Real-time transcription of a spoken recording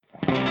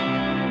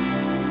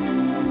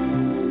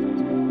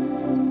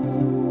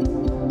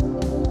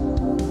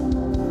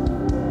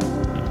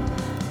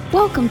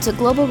Welcome to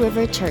Global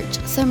River Church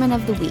Sermon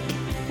of the Week.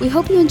 We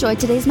hope you enjoyed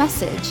today's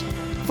message.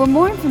 For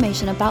more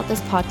information about this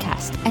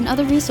podcast and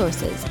other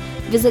resources,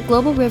 visit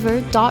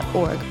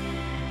globalriver.org.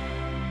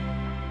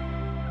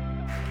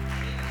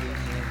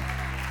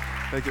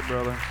 Thank you,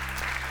 brother.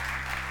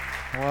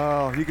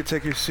 Wow, you can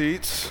take your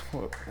seats.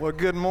 Well,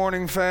 good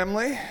morning,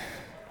 family.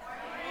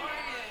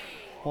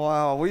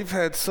 Wow, we've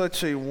had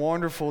such a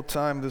wonderful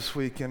time this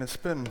weekend. It's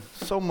been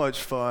so much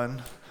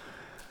fun.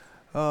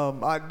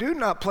 I do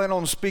not plan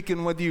on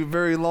speaking with you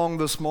very long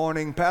this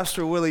morning.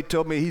 Pastor Willie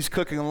told me he's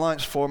cooking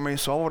lunch for me,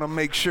 so I want to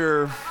make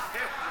sure.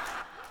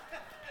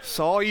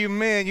 So all you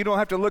men, you don't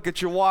have to look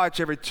at your watch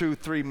every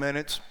 2-3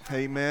 minutes.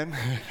 Amen.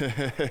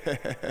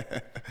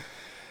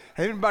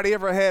 Anybody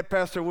ever had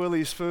Pastor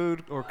Willie's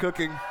food or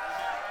cooking?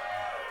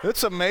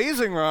 It's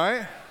amazing,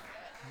 right?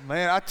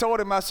 Man, I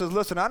told him, I said,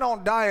 listen, I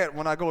don't diet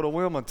when I go to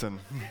Wilmington.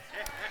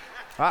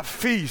 I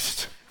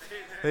feast.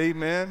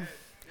 Amen.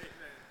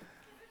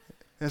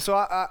 And so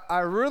I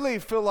really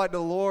feel like the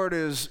Lord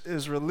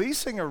is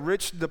releasing a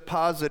rich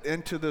deposit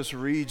into this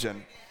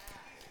region.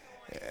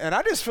 And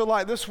I just feel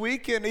like this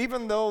weekend,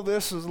 even though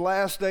this is the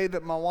last day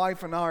that my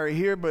wife and I are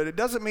here, but it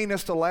doesn't mean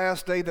it's the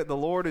last day that the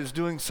Lord is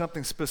doing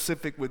something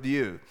specific with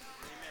you.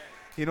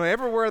 You know,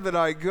 everywhere that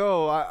I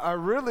go, I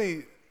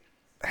really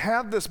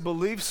have this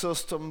belief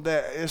system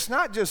that it's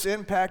not just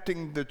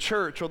impacting the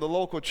church or the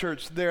local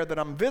church there that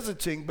I'm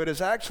visiting, but it's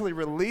actually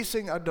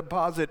releasing a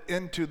deposit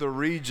into the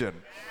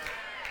region.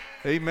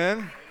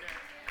 Amen.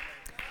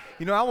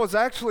 You know, I was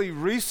actually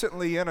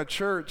recently in a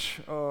church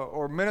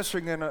or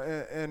ministering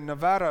in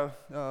Nevada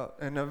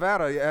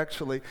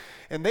actually,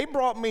 and they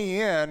brought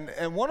me in,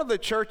 and one of the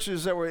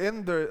churches that were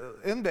in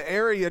the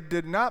area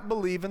did not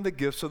believe in the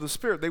gifts of the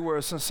Spirit. They were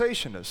a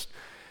cessationist,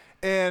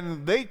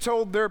 and they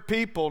told their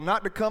people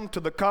not to come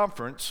to the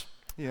conference,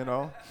 you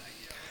know.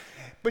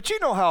 But you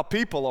know how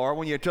people are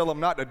when you tell them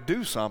not to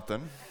do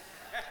something.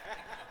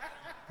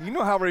 You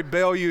know how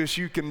rebellious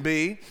you can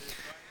be.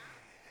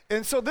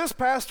 And so this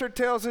pastor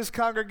tells his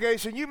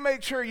congregation, you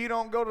make sure you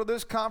don't go to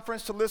this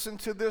conference to listen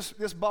to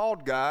this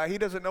bald guy. He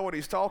doesn't know what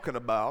he's talking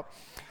about.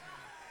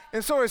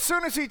 And so as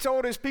soon as he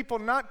told his people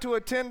not to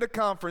attend the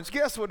conference,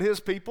 guess what his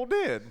people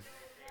did?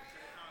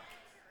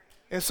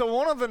 And so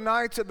one of the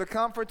nights at the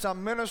conference,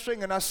 I'm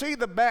ministering, and I see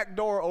the back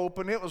door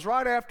open. It was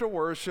right after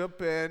worship,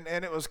 and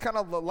it was kind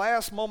of the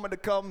last moment to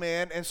come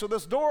in. And so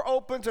this door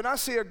opens, and I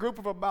see a group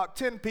of about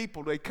 10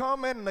 people. They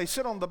come in, and they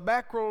sit on the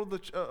back row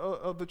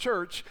of the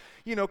church,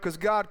 you know, because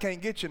God can't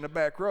get you in the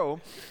back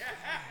row.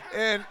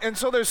 And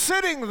so they're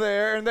sitting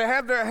there, and they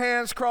have their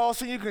hands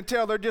crossed, and you can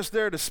tell they're just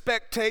there to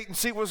spectate and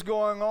see what's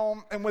going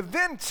on. And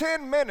within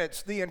 10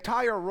 minutes, the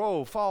entire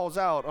row falls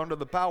out under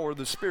the power of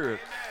the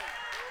Spirit.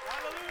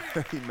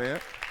 Amen.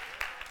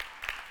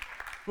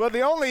 Well,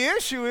 the only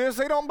issue is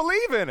they don't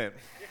believe in it.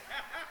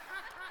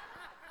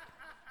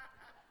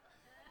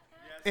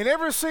 And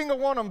every single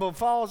one of them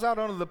falls out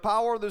under the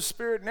power of the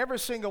Spirit, and every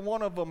single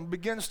one of them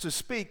begins to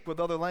speak with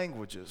other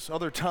languages,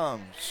 other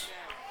tongues.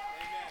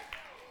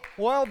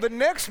 Well, the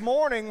next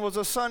morning was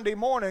a Sunday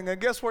morning,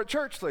 and guess what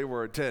church they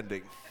were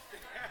attending?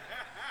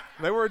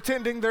 They were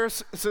attending their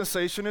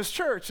cessationist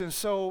church, and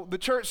so the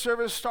church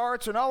service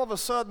starts, and all of a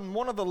sudden,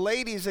 one of the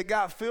ladies that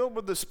got filled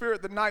with the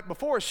Spirit the night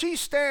before, she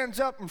stands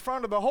up in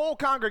front of the whole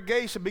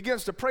congregation,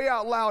 begins to pray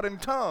out loud in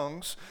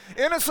tongues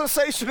in a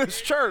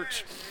cessationist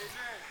church.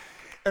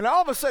 And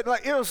all of a sudden,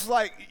 it was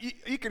like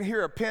you can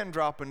hear a pin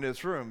drop in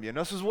this room. You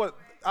know, this is what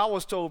I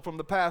was told from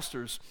the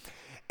pastors.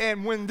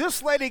 And when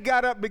this lady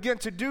got up, began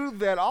to do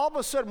that, all of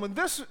a sudden,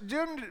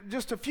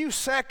 just a few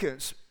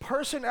seconds,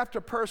 person after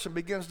person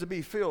begins to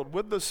be filled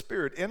with the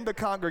Spirit in the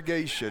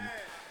congregation.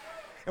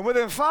 And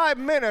within 5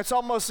 minutes,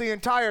 almost the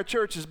entire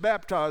church is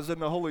baptized in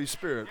the Holy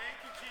Spirit.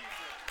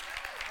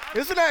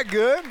 Isn't that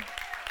good?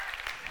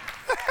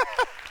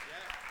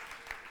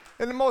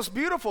 And the most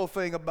beautiful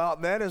thing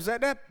about that is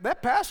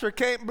that pastor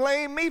can't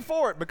blame me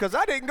for it because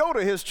I didn't go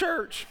to his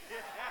church.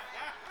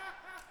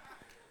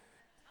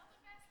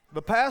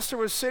 The pastor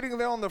was sitting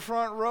there on the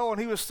front row, and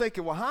he was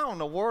thinking, well, how in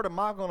the world am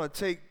I going to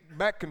take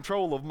back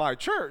control of my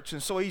church?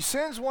 And so he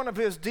sends one of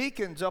his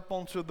deacons up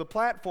onto the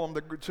platform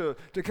to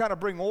kind of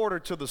bring order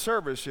to the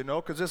service, you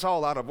know, because it's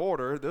all out of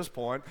order at this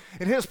point,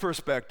 in his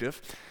perspective.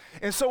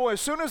 And so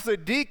as soon as the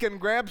deacon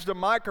grabs the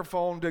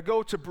microphone to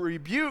go to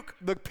rebuke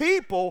the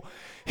people,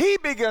 he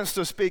begins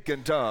to speak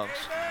in tongues.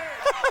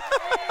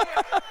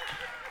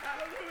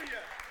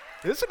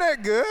 Isn't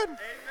that good?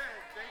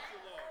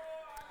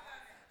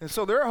 And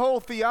so their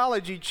whole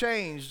theology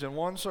changed in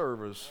one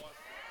service.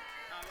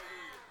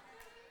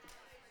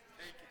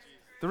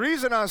 The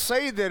reason I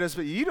say that is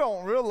that you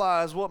don't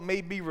realize what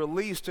may be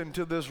released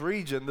into this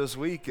region this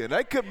weekend.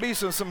 That could be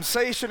some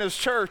cessationist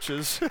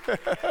churches.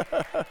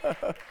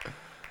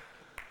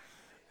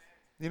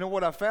 You know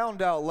what I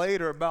found out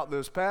later about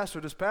this pastor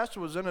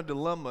was in a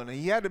dilemma, and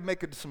he had to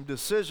make some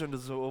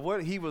decisions of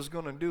what he was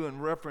going to do in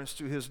reference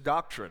to his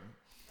doctrine.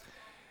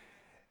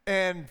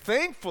 And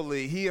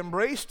thankfully, he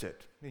embraced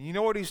it. And you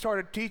know what he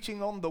started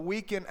teaching on the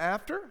weekend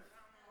after?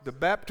 The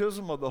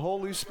baptism of the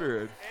Holy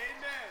Spirit.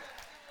 Amen.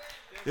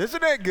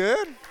 Isn't that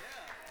good?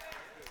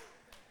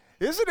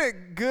 Isn't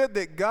it good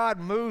that God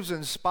moves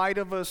in spite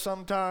of us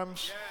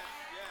sometimes?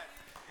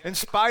 In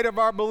spite of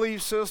our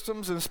belief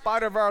systems, in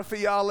spite of our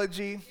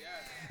theology,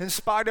 in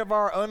spite of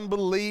our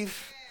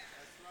unbelief.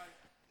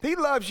 He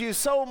loves you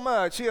so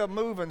much, he'll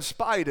move in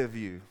spite of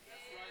you.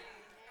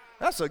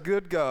 That's a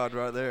good God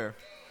right there.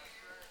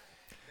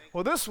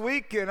 Well, this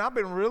weekend, I've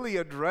been really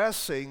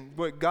addressing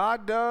what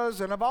God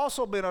does, and I've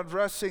also been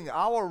addressing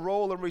our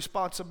role and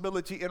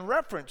responsibility in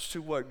reference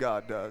to what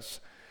God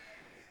does.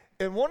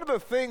 And one of the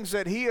things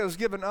that he has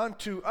given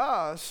unto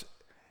us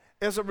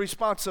as a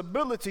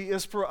responsibility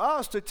is for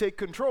us to take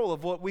control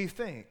of what we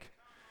think.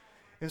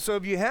 And so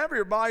if you have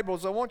your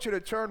Bibles, I want you to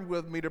turn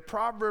with me to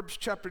Proverbs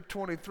chapter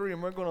 23,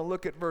 and we're going to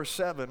look at verse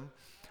 7.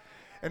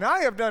 And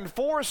I have done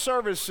 4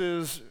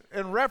 services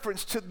in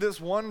reference to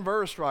this one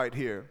verse right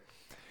here.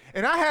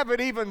 And I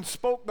haven't even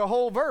spoke the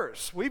whole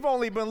verse. We've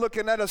only been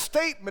looking at a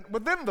statement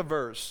within the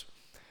verse.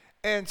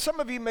 And some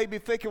of you may be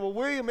thinking, well,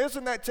 William,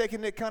 isn't that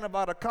taking it kind of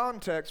out of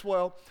context?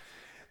 Well,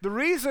 the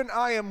reason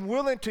I am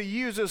willing to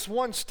use this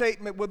one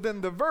statement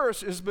within the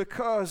verse is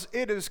because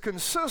it is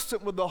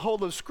consistent with the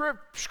whole of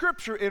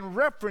Scripture in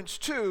reference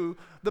to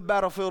the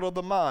battlefield of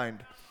the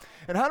mind.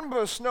 And how many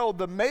of us know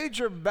the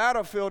major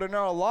battlefield in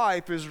our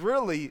life is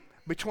really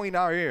between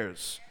our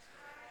ears?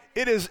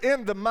 It is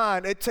in the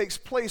mind. It takes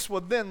place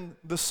within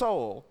the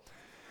soul.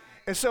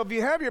 And so if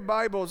you have your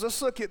Bibles,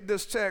 let's look at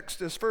this text,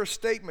 this first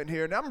statement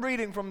here. And I'm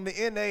reading from the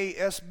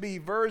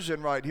NASB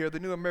version right here, the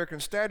New American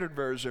Standard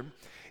Version.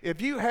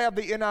 If you have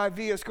the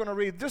NIV, it's going to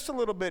read just a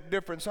little bit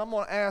different. So I'm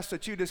going to ask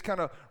that you just kind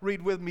of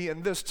read with me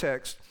in this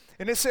text.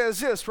 And it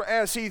says this, for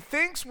as he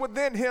thinks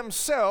within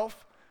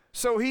himself,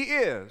 so he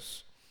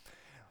is.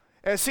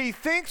 As he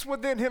thinks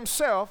within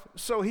himself,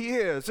 so he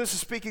is. This is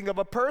speaking of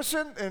a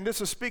person, and this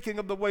is speaking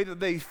of the way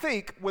that they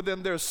think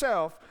within their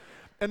self.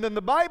 And then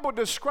the Bible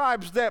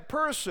describes that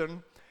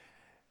person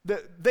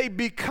that they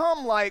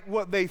become like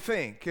what they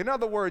think. In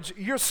other words,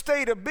 your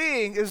state of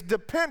being is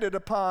dependent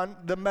upon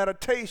the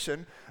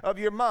meditation of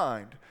your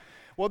mind.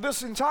 Well,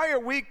 this entire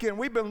weekend,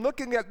 we've been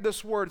looking at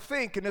this word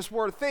think, and this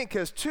word think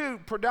has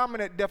 2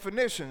 predominant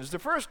definitions. The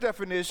first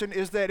definition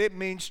is that it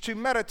means to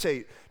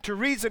meditate, to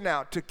reason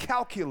out, to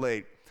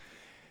calculate.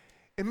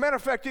 As a matter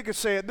of fact, you could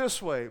say it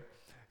this way.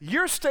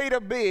 Your state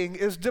of being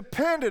is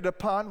dependent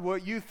upon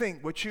what you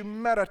think, what you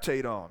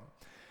meditate on.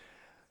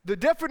 The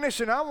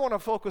definition I want to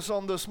focus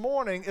on this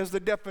morning is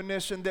the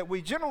definition that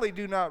we generally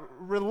do not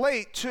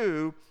relate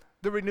to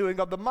the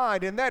renewing of the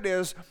mind, and that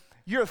is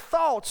your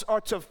thoughts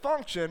are to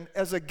function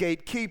as a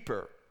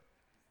gatekeeper.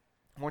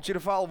 I want you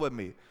to follow with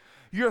me.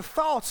 Your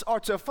thoughts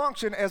are to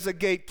function as a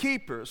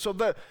gatekeeper. So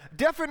the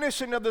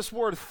definition of this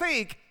word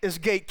think is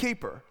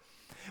gatekeeper.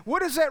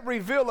 What does that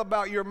reveal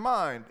about your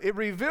mind? It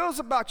reveals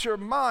about your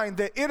mind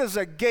that it is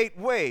a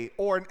gateway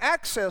or an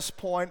access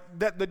point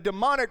that the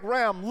demonic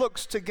realm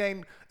looks to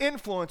gain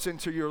influence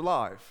into your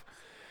life.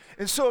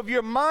 And so if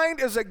your mind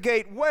is a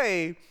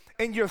gateway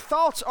and your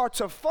thoughts are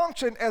to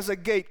function as a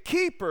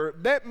gatekeeper,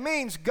 that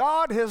means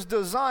God has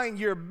designed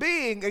your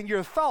being and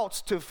your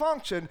thoughts to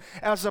function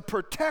as a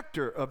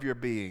protector of your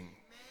being.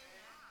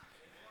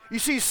 You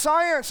see,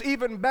 science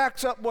even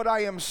backs up what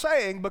I am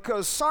saying,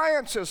 because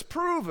science has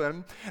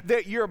proven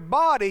that your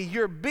body,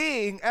 your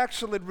being,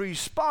 actually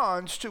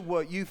responds to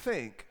what you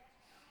think.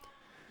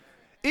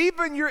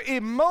 Even your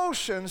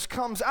emotions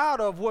comes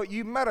out of what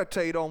you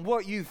meditate on,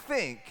 what you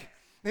think.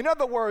 In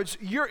other words,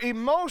 your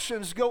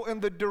emotions go in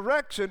the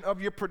direction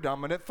of your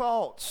predominant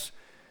thoughts.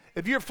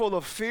 If you're full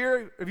of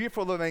fear, if you're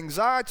full of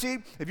anxiety,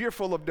 if you're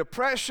full of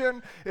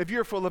depression, if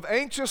you're full of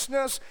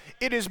anxiousness,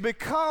 it is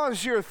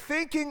because you're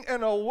thinking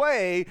in a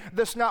way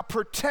that's not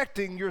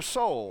protecting your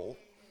soul.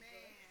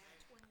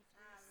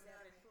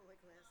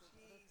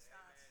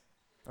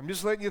 I'm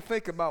just letting you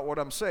think about what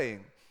I'm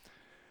saying.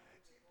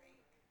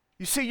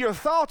 You see, your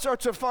thoughts are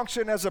to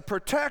function as a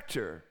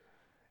protector,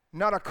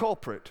 not a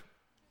culprit.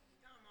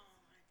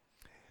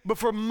 But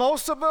for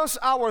most of us,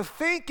 our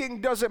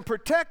thinking doesn't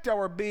protect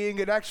our being,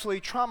 it actually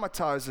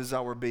traumatizes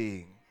our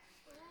being.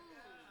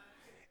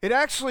 It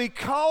actually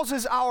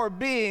causes our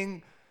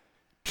being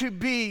to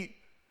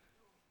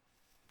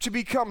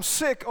become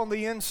sick on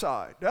the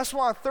inside. That's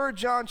why 3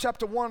 John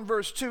chapter 1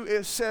 verse 2,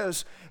 it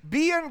says,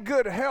 be in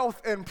good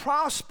health and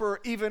prosper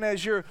even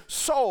as your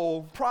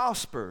soul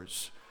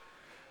prospers.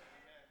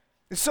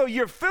 And so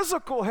your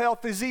physical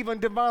health is even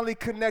divinely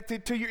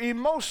connected to your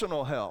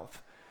emotional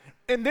health.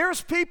 And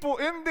there's people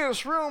in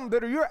this room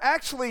that you're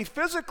actually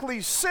physically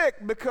sick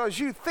because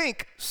you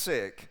think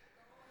sick,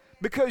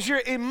 because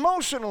you're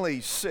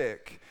emotionally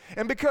sick.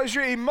 And because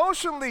you're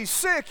emotionally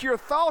sick, your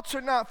thoughts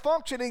are not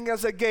functioning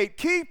as a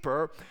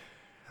gatekeeper.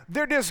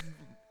 They're just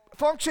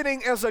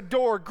functioning as a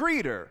door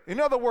greeter. In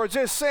other words,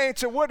 it's saying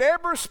to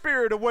whatever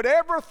spirit or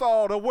whatever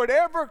thought or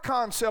whatever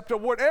concept or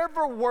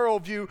whatever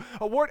worldview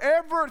or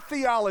whatever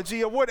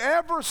theology or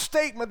whatever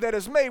statement that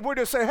is made, we're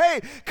just saying,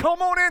 hey,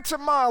 come on into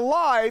my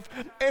life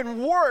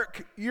and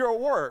work your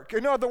work.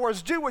 In other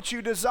words, do what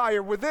you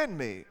desire within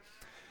me.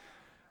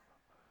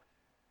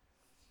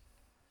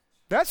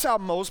 That's how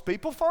most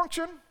people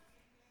function.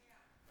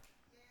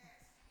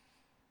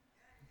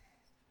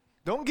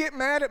 Don't get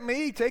mad at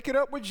me. Take it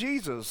up with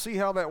Jesus. See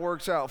how that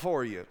works out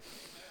for you.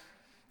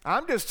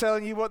 I'm just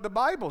telling you what the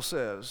Bible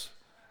says.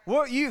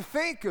 What you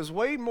think is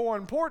way more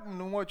important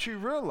than what you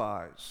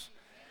realize.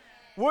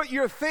 What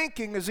you're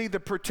thinking is either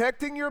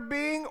protecting your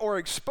being or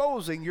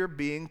exposing your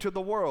being to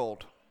the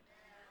world.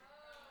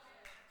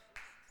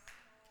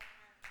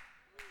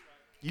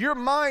 Your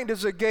mind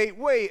is a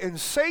gateway, and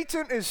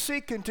Satan is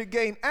seeking to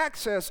gain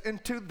access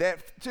into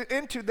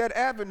that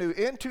avenue,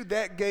 into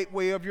that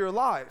gateway of your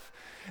life.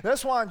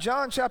 That's why in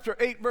John chapter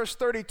 8, verse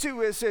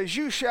 32, it says,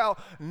 you shall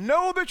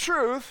know the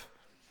truth,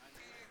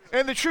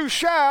 and the truth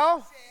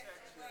shall.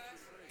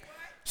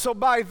 So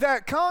by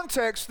that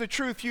context, the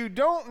truth you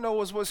don't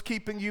know is what's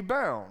keeping you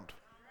bound.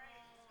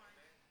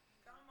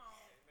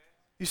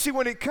 You see,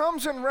 when it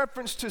comes in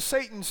reference to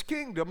Satan's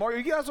kingdom, are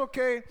you guys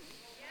okay?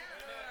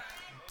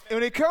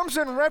 When it comes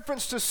in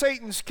reference to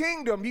Satan's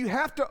kingdom, you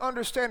have to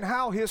understand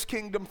how his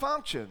kingdom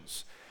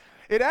functions.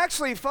 It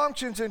actually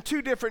functions in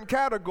two different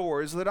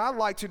categories that I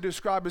like to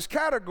describe as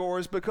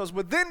categories, because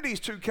within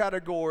these two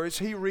categories,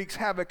 he wreaks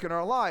havoc in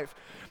our life.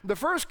 The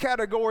first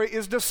category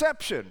is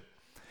deception.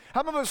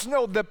 How many of us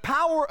know the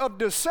power of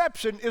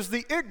deception is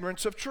the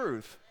ignorance of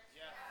truth?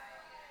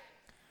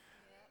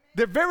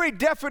 The very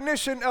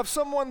definition of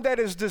someone that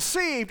is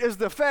deceived is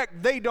the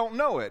fact they don't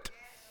know it.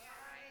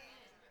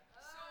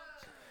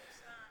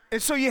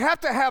 And so you have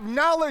to have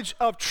knowledge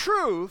of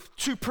truth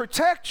to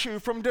protect you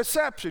from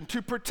deception,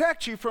 to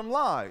protect you from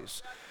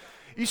lies.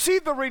 You see,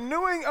 the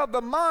renewing of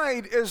the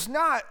mind is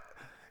not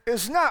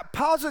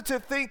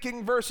positive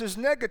thinking versus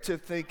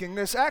negative thinking.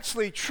 It's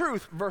actually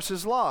truth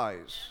versus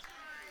lies.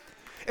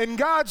 And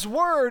God's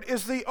word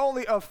is the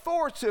only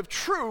authoritative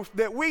truth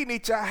that we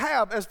need to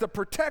have as the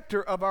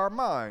protector of our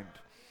mind.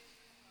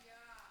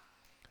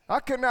 I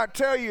cannot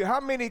tell you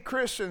how many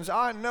Christians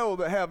I know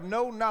that have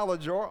no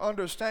knowledge or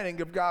understanding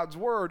of God's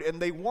word, and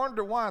they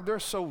wonder why they're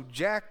so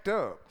jacked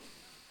up.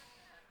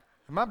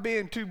 Am I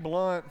being too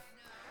blunt?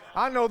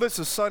 I know this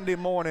is Sunday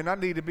morning. I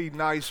need to be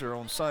nicer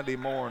on Sunday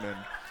morning.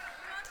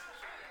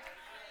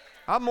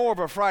 I'm more of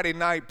a Friday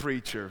night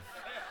preacher.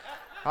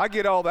 I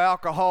get all the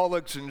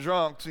alcoholics and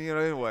drunks,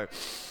 anyway.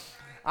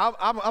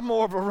 I'm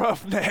more of a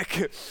roughneck.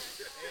 Amen.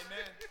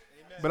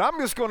 But I'm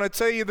just going to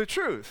tell you the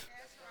truth.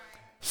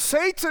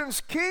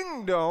 Satan's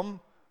kingdom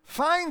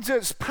finds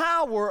its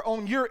power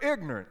on your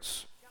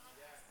ignorance.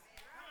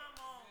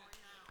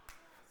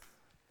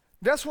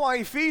 That's why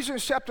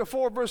Ephesians chapter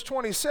 4, verse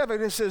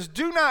 27, it says,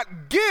 do not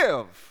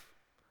give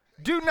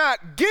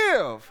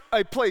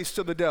a place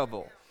to the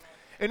devil.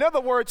 In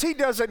other words, he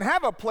doesn't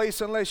have a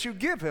place unless you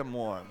give him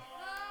one.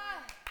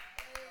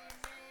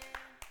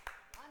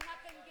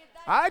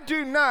 I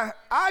do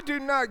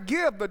not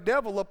give the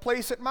devil a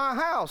place at my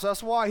house.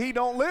 That's why he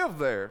don't live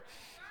there.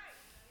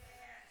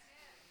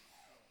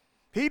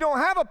 He don't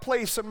have a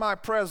place in my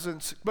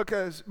presence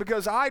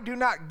because I do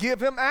not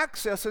give him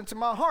access into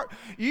my heart.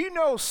 You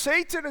know,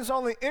 Satan is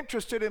only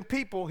interested in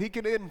people he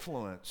can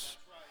influence.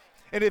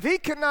 And if he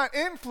cannot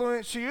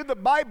influence you, the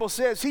Bible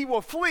says he will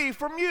flee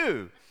from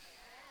you.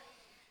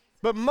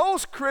 But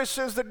most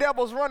Christians, the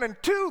devil's running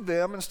to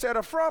them instead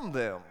of from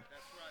them.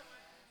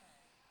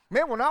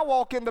 Man, when I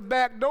walk in the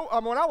back door,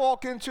 when I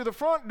walk into the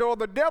front door,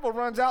 the devil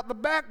runs out the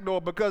back door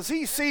because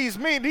he sees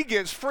me and he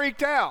gets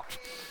freaked out.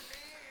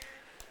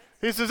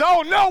 He says,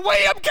 oh no,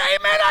 William came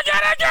in, I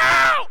gotta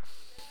go!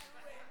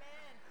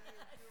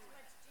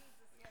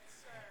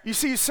 You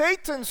see,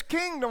 Satan's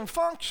kingdom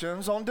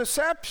functions on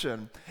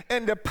deception,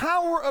 and the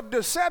power of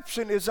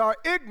deception is our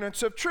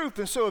ignorance of truth.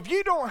 And so if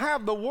you don't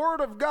have the Word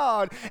of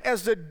God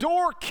as the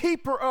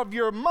doorkeeper of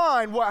your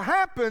mind, what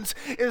happens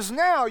is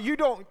now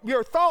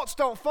your thoughts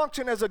don't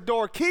function as a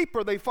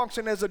doorkeeper, they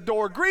function as a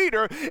door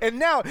greeter, and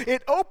now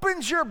it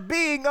opens your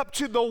being up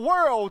to the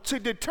world to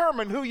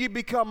determine who you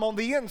become on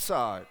the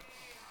inside.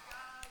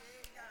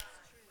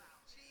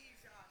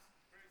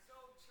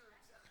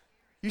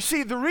 You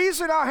see, the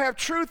reason I have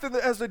truth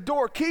as the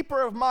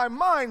doorkeeper of my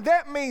mind,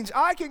 that means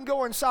I can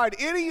go inside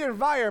any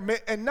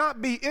environment and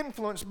not be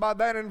influenced by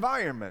that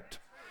environment.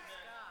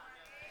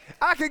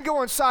 I can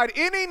go inside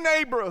any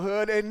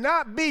neighborhood and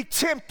not be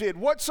tempted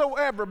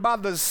whatsoever by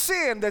the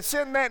sin that's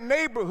in that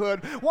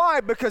neighborhood. Why?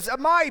 Because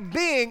my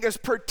being is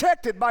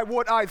protected by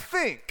what I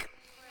think.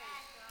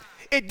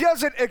 It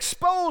doesn't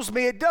expose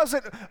me. It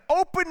doesn't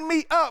open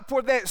me up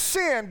for that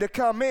sin to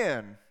come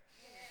in.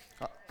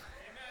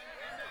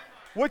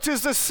 Which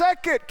is the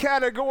second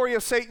category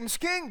of Satan's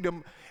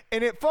kingdom,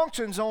 and it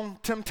functions on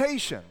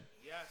temptation.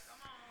 Yes.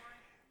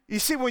 You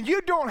see, when you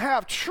don't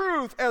have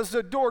truth as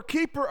the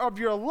doorkeeper of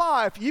your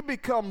life, you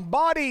become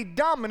body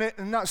dominant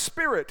and not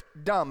spirit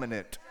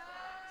dominant.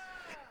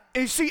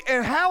 You see,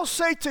 and how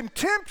Satan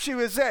tempts you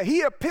is that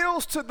he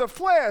appeals to the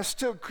flesh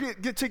to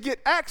get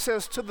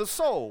access to the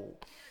soul.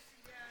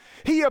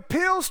 He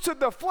appeals to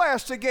the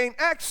flesh to gain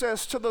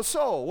access to the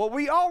soul. Well,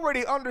 we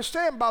already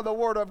understand by the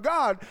Word of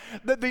God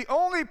that the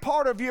only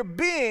part of your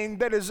being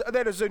that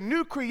is a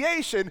new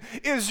creation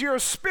is your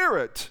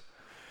spirit.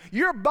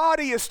 your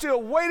body is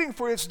still waiting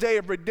for its day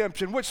of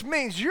redemption, which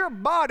means your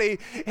body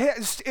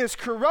is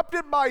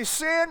corrupted by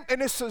sin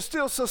and is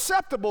still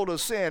susceptible to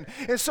sin.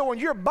 And so when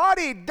your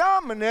body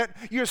dominant,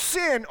 you're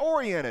sin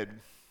oriented.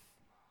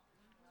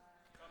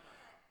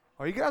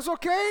 Are you guys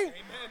okay? Amen,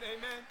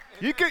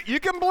 amen. You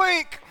can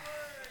blink.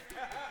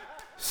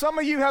 Some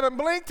of you haven't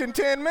blinked in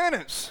 10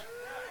 minutes.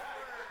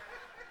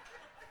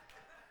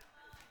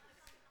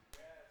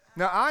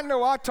 Now, I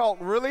know I talk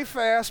really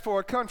fast for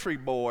a country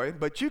boy,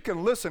 but you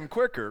can listen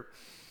quicker.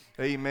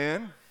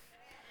 Amen.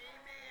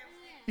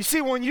 You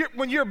see, when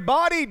you're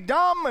body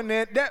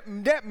dominant,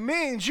 that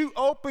means you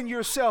open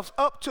yourself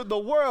up to the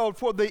world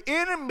for the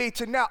enemy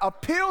to now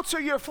appeal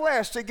to your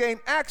flesh to gain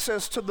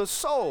access to the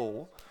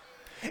soul.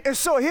 And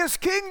so his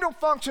kingdom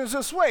functions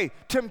this way,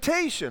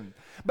 temptation.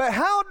 But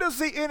how does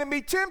the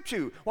enemy tempt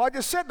you? Well, I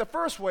just said the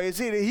first way is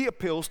he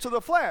appeals to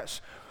the flesh.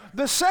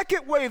 The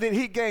second way that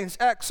he gains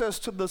access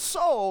to the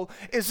soul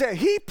is that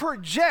he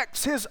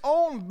projects his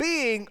own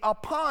being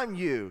upon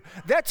you.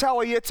 That's how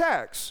he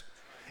attacks.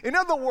 In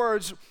other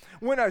words,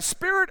 when a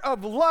spirit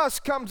of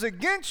lust comes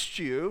against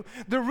you,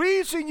 the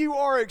reason you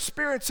are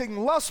experiencing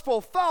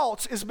lustful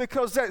thoughts is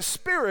because that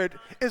spirit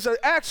is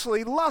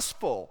actually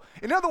lustful.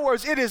 In other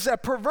words, it is a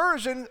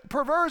perversion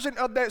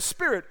of that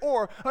spirit.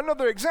 Or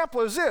another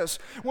example is this: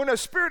 when a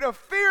spirit of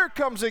fear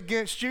comes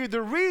against you,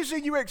 the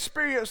reason you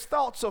experience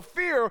thoughts of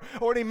fear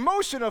or an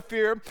emotion of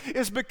fear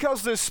is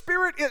because the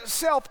spirit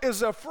itself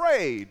is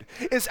afraid.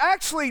 It's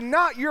actually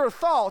not your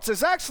thoughts.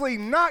 It's actually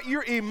not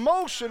your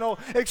emotional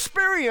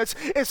experience.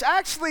 It's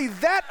actually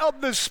that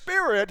of the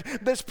spirit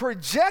that's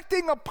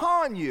projecting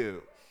upon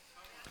you.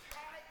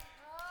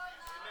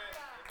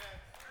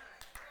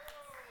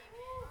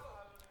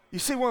 You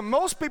see, when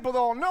most people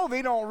don't know,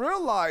 they don't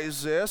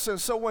realize this, and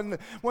so when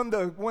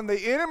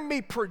the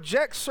enemy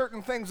projects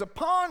certain things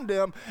upon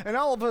them, and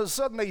all of a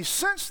sudden they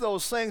sense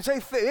those things,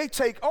 they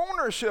take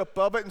ownership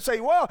of it and say,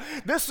 "Well,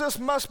 this just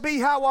must be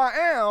how I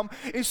am."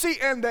 You see,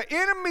 and the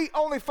enemy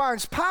only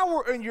finds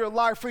power in your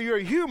life for your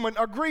human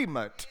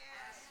agreement.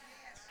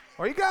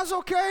 Are you guys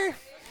okay?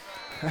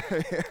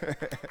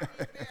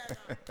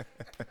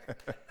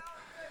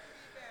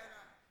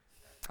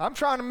 I'm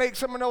trying to make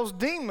some of those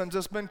demons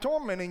that's been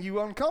tormenting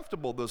you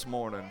uncomfortable this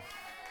morning.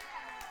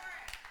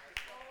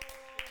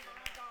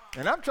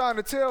 And I'm trying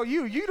to tell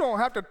you, you don't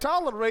have to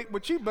tolerate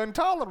what you've been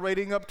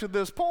tolerating up to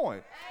this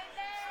point.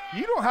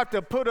 You don't have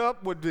to put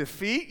up with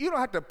defeat. You don't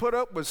have to put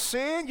up with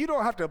sin. You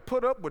don't have to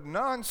put up with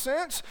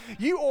nonsense.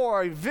 You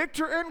are a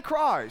victor in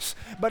Christ.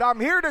 But I'm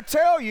here to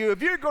tell you,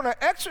 if you're going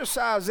to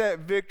exercise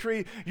that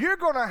victory, you're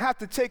going to have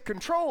to take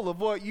control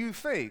of what you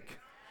think.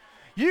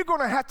 You're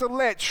going to have to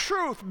let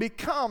truth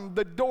become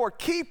the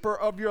doorkeeper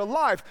of your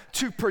life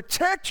to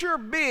protect your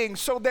being,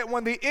 so that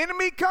when the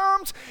enemy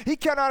comes, he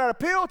cannot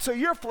appeal to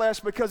your flesh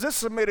because it's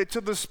submitted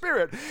to the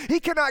Spirit. He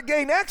cannot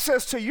gain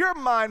access to your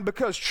mind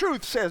because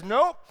truth says,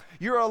 "Nope,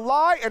 you're a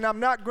lie, and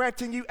I'm not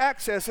granting you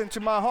access into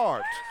my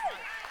heart."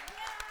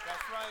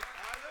 That's right.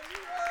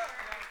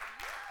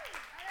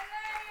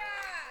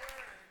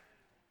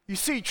 You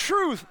see,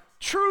 truth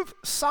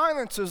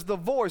silences the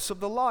voice of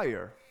the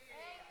liar.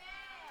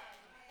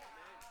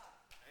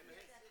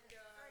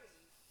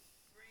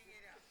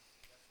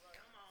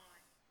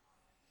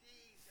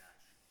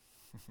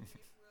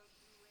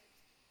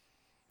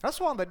 That's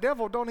why the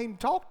devil don't even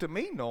talk to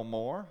me no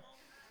more.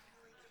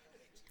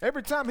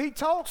 Every time he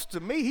talks to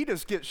me, he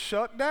just gets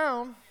shut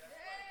down.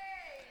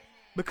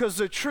 Because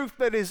the truth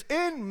that is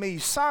in me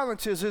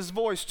silences his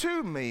voice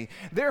to me.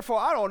 Therefore,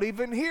 I don't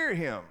even hear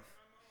him.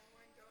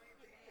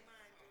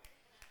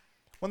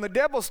 When the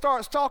devil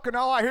starts talking,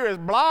 all I hear is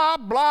blah,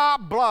 blah,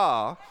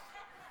 blah.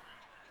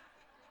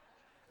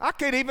 I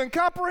can't even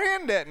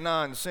comprehend that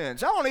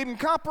nonsense. I don't even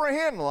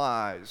comprehend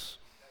lies.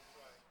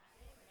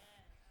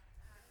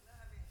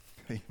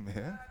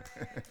 Amen.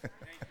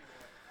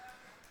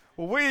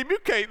 Well, William, you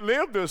can't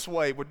live this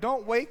way. Well,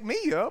 don't wake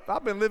me up.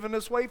 I've been living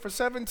this way for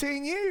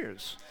 17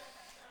 years.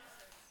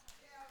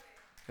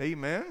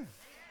 Amen.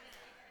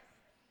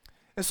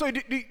 And so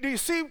do you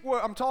see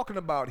what I'm talking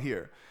about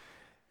here?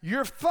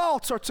 Your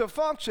thoughts are to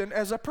function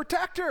as a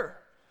protector.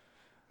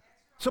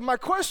 So my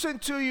question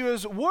to you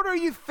is, what are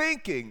you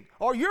thinking?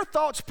 Are your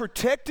thoughts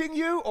protecting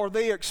you, or are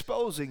they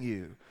exposing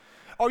you?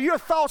 Are your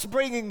thoughts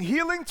bringing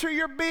healing to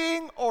your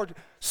being, or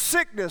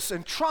sickness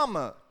and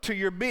trauma to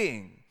your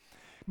being?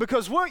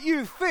 Because what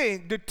you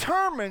think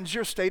determines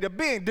your state of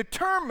being,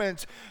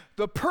 determines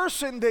the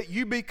person that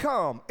you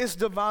become. It's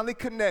divinely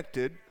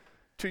connected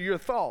to your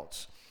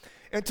thoughts.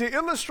 And to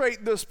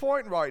illustrate this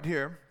point right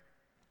here,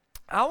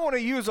 I want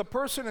to use a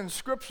person in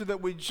Scripture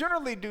that we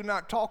generally do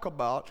not talk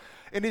about,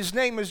 and his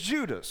name is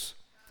Judas.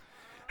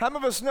 How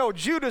many of us know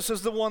Judas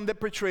is the one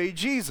that betrayed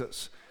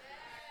Jesus?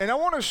 And I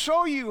want to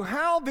show you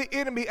how the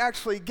enemy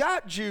actually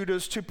got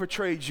Judas to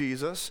betray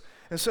Jesus.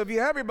 And so if you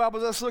have your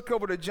Bibles, let's look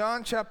over to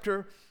John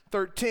chapter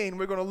 13.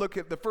 We're going to look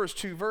at the first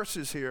two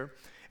verses here.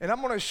 And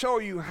I'm going to show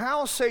you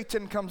how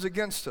Satan comes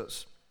against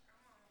us.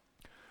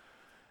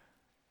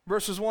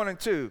 Verses 1 and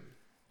 2.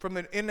 From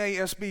the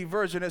NASB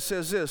version, it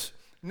says this: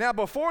 Now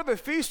before the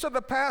feast of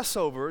the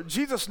Passover,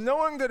 Jesus,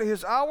 knowing that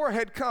his hour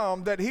had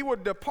come, that he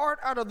would depart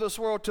out of this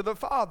world to the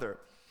Father,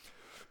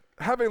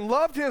 having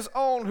loved his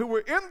own who were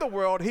in the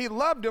world, he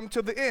loved them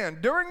to the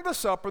end. During the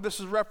supper, this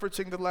is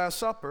referencing the Last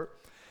Supper,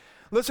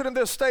 listen to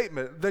this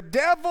statement. The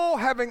devil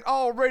having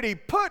already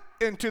put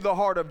into the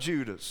heart of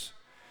Judas.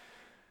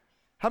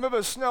 How many of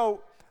us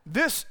know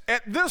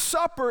at this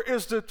supper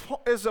is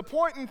the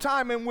point in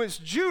time in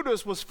which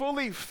Judas was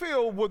fully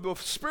filled with the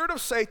spirit of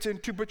Satan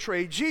to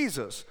betray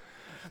Jesus.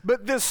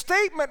 But this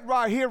statement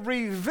right here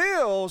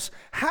reveals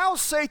how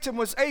Satan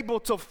was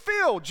able to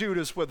fill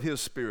Judas with his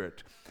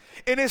spirit.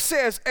 And it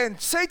says, and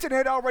Satan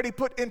had already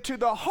put into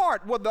the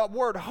heart. Well, the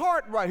word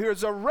heart right here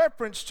is a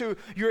reference to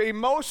your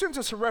emotions.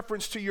 It's a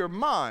reference to your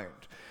mind.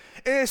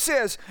 And it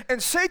says,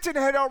 and Satan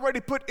had already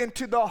put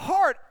into the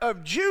heart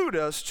of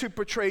Judas to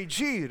betray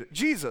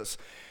Jesus,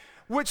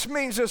 which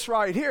means this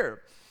right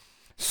here.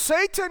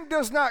 Satan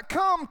does not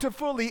come to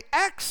fully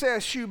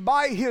access you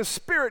by his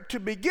spirit to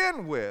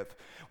begin with.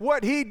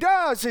 What he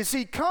does is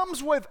he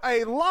comes with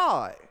a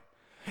lie.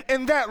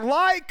 And that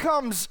lie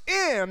comes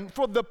in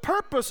for the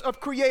purpose of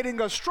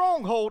creating a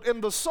stronghold in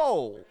the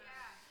soul.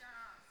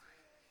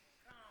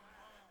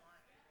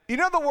 In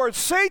other words,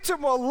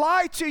 Satan will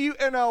lie to you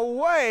in a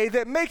way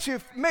that makes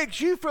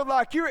you feel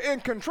like you're in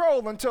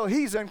control until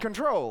he's in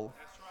control.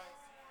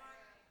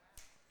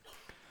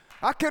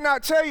 I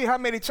cannot tell you how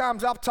many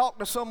times I've talked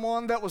to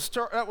someone that was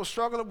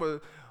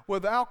struggling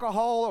with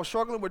alcohol or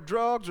struggling with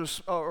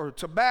drugs or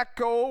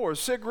tobacco or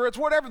cigarettes,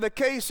 whatever the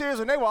case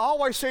is, and they will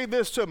always say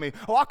this to me,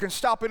 oh, I can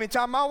stop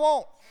anytime I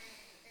want.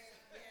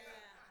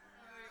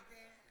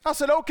 I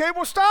said, okay,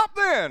 well, stop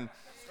then.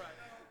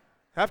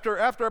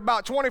 After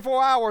about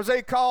 24 hours,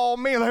 they call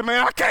me and they,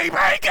 man, I can't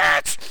make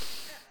it.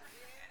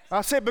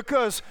 I said,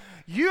 because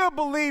you have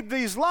believed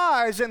these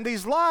lies, and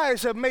these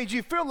lies have made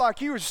you feel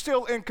like you are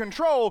still in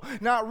control,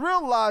 not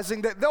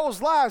realizing that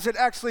those lies had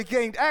actually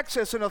gained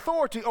access and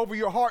authority over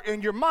your heart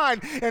and your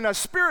mind, and a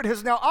spirit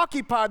has now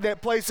occupied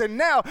that place, and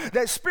now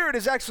that spirit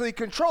is actually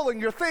controlling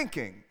your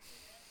thinking.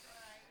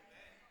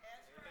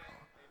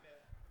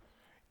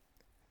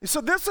 So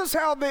this is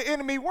how the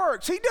enemy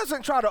works. He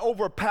doesn't try to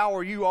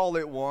overpower you all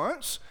at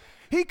once.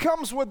 He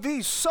comes with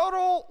these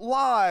subtle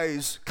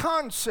lies,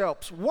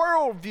 concepts,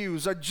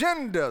 worldviews,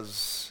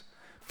 agendas,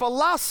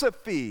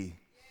 philosophy.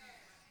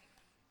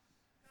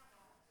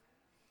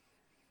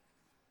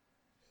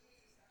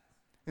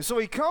 And so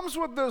he comes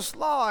with this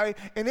lie,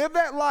 and if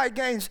that lie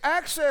gains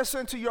access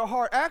into your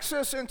heart,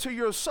 access into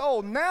your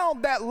soul, now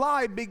that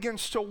lie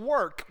begins to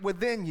work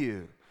within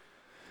you.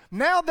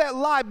 Now that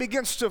lie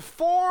begins to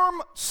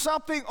form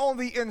something on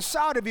the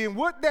inside of you. And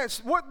what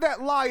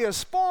that lie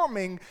is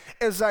forming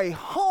is a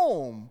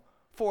home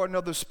for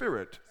another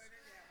spirit.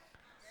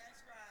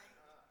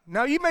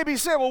 Now you may be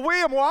saying, well,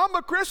 William, I'm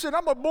a Christian.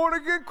 I'm a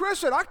born-again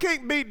Christian. I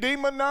can't be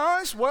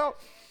demonized. Well,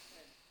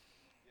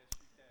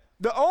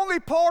 the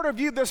only part of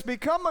you that's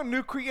become a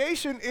new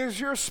creation is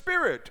your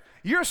spirit.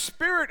 Your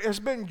spirit has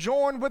been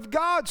joined with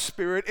God's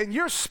spirit, and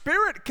your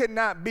spirit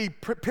cannot be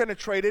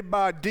penetrated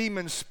by a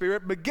demon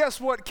spirit, but guess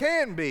what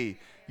can be?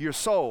 Your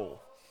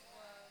soul.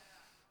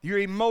 Your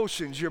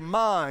emotions, your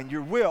mind,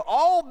 your will,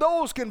 all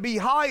those can be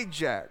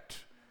hijacked.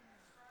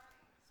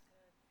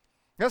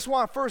 That's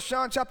why in 1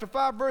 John chapter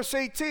 5, verse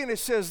 18, it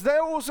says,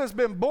 those has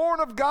been born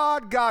of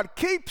God, God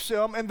keeps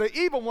them, and the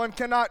evil one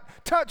cannot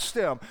touch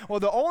them. Well,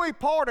 the only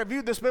part of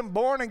you that's been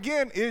born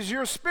again is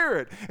your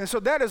spirit. And so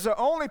that is the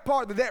only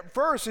part that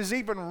verse is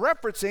even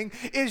referencing,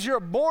 is your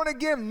born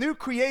again new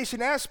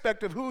creation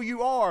aspect of who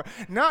you are,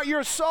 not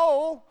your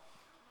soul.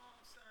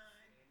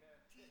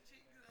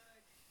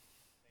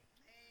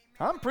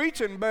 I'm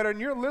preaching better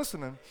than you're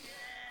listening.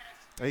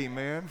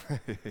 Amen.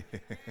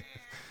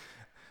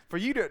 For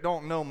you that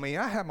don't know me,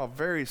 I have a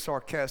very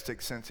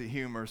sarcastic sense of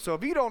humor. So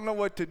if you don't know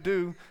what to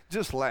do,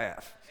 just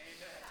laugh.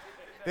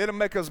 It'll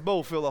make us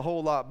both feel a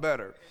whole lot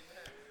better.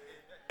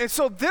 And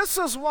so this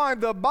is why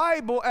the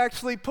Bible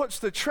actually puts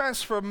the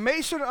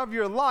transformation of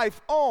your life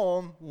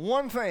on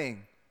one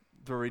thing,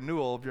 the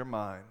renewal of your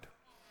mind.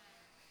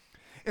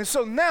 And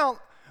so now,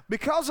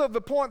 because of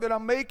the point that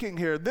I'm making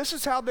here, this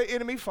is how the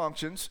enemy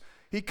functions.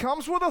 He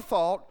comes with a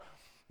thought.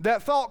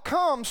 That thought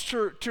comes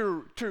to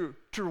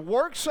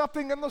work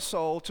something in the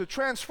soul, to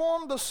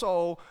transform the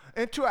soul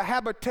into a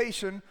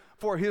habitation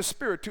for his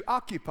spirit to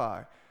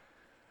occupy.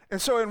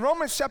 And so in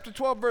Romans chapter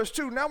 12, verse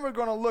 2, now we're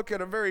going to look at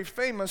a very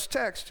famous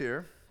text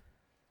here.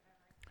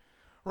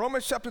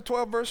 Romans chapter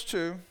 12, verse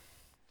 2.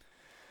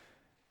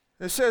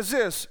 It says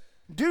this,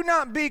 do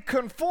not be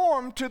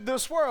conformed to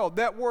this world.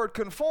 That word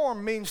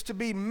conform means to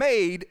be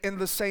made in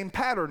the same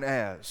pattern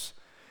as.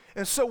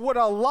 And so what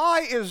a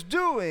lie is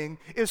doing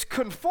is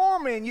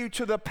conforming you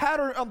to the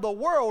pattern of the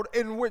world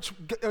in which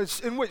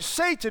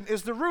Satan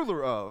is the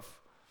ruler of.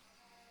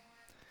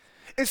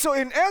 And so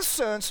in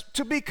essence,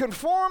 to be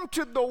conformed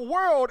to the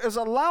world is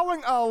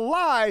allowing a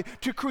lie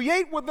to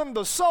create within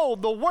the soul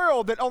the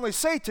world that only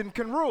Satan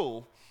can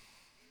rule.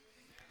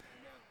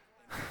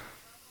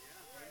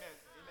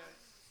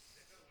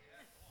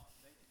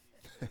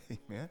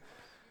 Amen.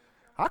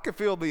 I can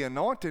feel the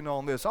anointing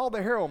on this. All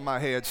the hair on my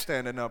head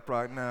standing up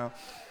right now.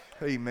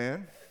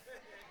 Amen.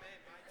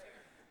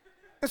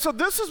 And so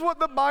this is what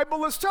the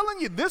Bible is telling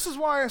you. This is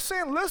why it's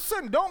saying,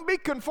 listen, don't be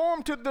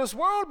conformed to this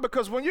world,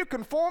 because when you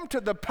conform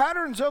to the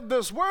patterns of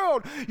this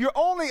world, you're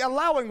only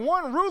allowing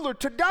one ruler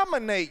to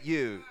dominate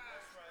you.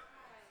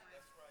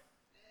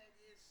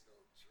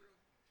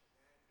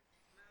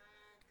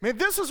 Man,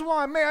 this is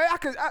why, man,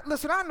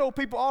 listen, I know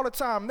people all the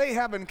time, they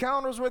have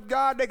encounters with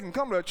God. They can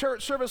come to a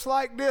church service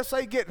like this,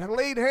 they get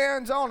laid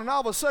hands on, and all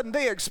of a sudden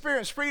they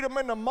experience freedom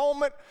in the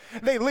moment.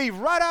 They leave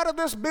right out of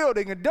this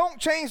building and don't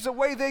change the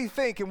way they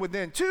think. And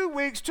within 2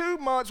 weeks, 2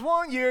 months,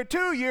 1 year,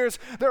 2 years,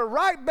 they're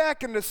right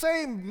back in the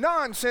same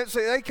nonsense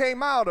that they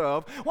came out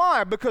of.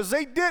 Why? Because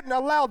they didn't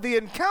allow the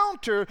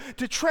encounter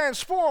to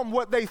transform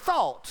what they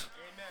thought.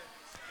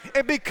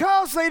 And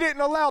because they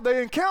didn't allow the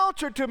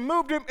encounter to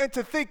move them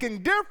into thinking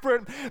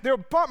different, their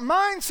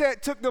mindset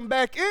took them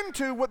back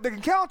into what the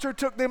encounter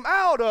took them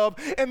out of,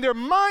 and their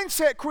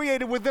mindset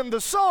created within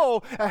the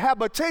soul a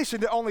habitation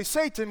that only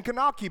Satan can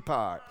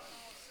occupy.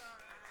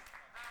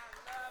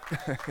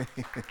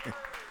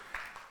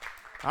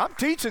 I'm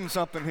teaching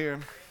something here.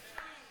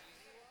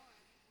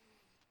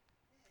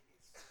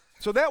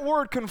 So that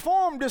word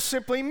conform just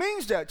simply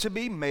means that, to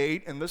be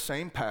made in the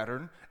same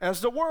pattern as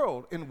the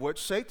world, in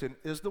which Satan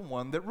is the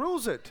one that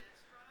rules it.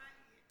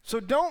 So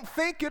don't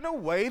think in a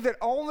way that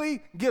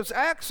only gives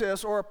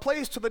access or a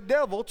place to the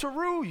devil to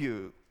rule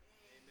you. Amen.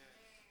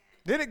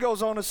 Then it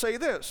goes on to say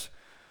this,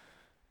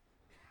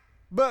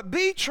 but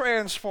be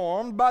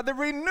transformed by the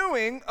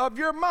renewing of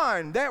your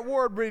mind. That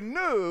word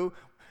renew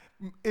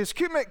is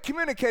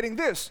communicating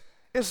this.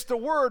 It's the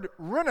word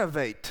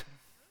renovate.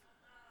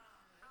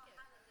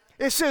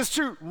 It says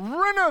to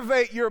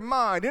renovate your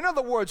mind. In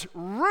other words,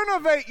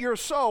 renovate your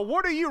soul.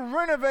 What are you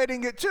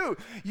renovating it to?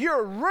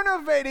 You're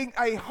renovating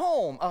a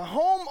home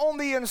on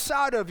the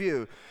inside of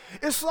you.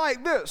 It's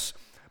like this.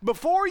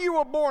 Before you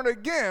were born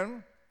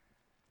again,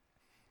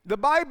 the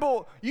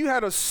Bible, you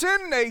had a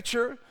sin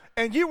nature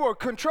and you were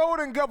controlled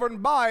and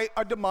governed by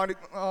a demonic.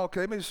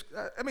 Okay,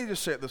 let me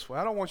just say it this way.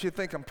 I don't want you to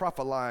think I'm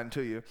prophesying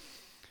to you.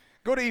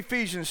 Go to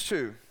Ephesians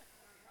 2.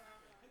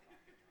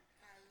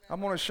 I'm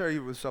going to share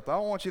you with something. I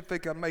don't want you to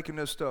think I'm making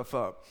this stuff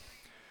up.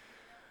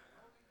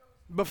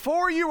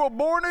 Before you were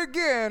born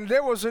again,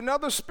 there was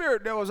another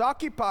spirit that was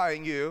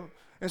occupying you.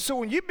 And so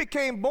when you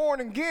became born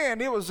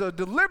again, it was a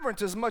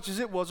deliverance as much as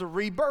it was a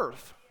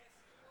rebirth.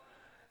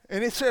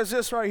 And it says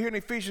this right here in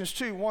Ephesians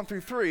 2, 1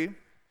 through 3.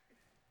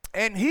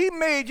 And he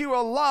made you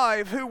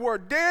alive who were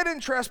dead in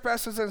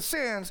trespasses and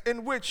sins,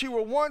 in which you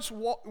once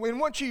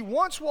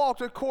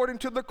walked according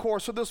to the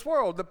course of this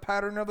world, the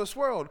pattern of this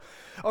world,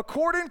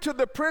 according to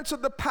the prince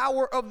of the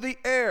power of the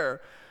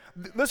air.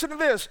 Listen to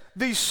this,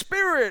 the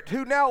spirit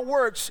who now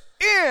works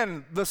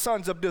in the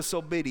sons of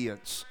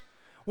disobedience.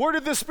 Where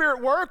did the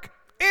spirit work?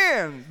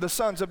 In the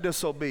sons of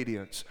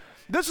disobedience.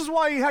 This is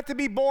why you have to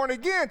be born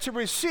again, to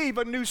receive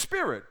a new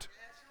spirit.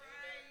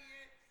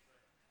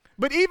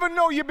 But even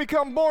though you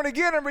become born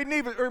again and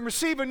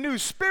receive a new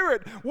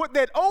spirit, what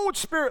that old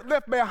spirit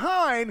left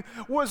behind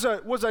was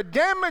a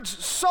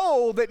damaged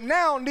soul that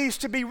now needs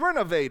to be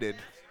renovated.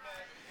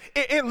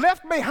 It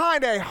left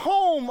behind a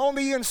home on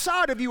the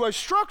inside of you, a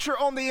structure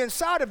on the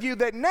inside of you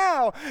that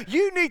now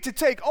you need to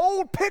take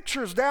old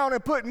pictures down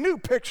and put new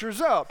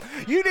pictures up.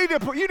 You need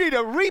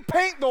to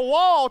repaint the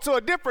wall to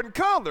a different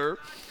color.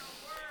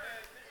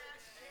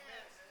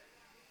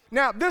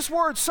 Now, this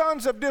word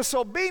sons of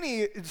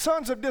disobedience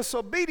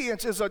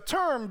is a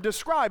term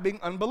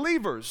describing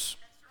unbelievers.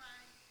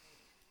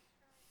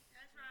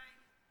 That's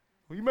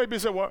right. Well, you may be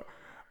saying, well,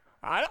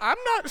 I'm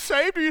not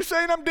saved. Are you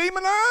saying I'm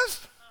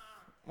demonized?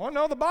 Well,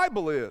 no, the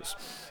Bible is.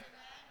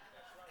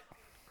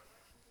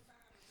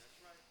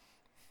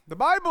 The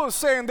Bible is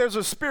saying there's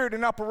a spirit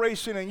in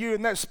operation in you,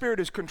 and that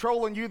spirit is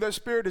controlling you, that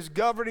spirit is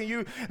governing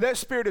you, that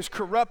spirit is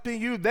corrupting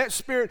you, that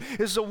spirit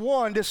is the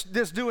one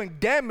that's doing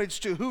damage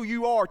to who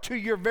you are, to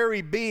your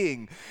very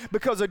being.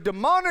 Because a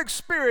demonic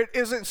spirit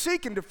isn't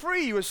seeking to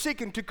free you, it's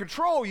seeking to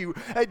control you.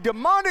 A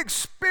demonic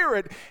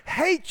spirit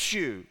hates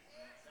you.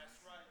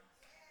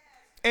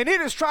 And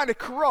it is trying to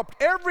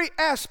corrupt every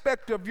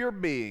aspect of your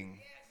being.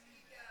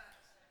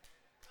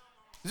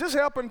 Is this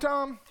helping,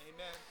 Tom?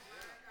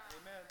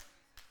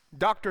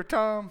 Dr.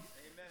 Tom?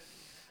 Amen.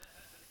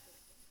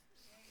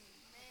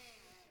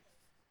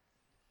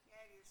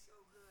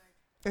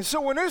 And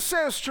so when it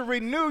says to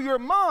renew your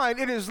mind,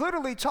 it is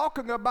literally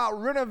talking about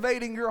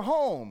renovating your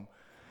home.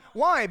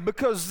 Why?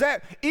 Because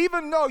that,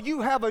 even though you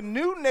have a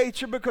new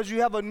nature, because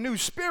you have a new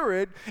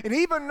spirit, and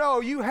even though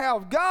you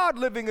have God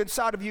living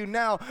inside of you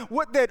now,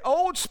 what that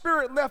old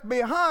spirit left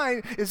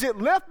behind is it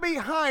left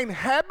behind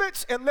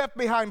habits, it left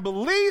behind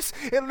beliefs,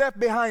 it left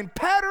behind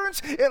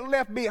patterns, it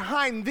left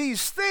behind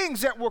these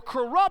things that were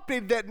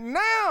corrupted, that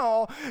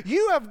now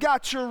you have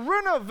got to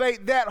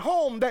renovate that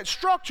home, that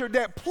structure,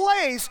 that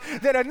place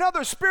that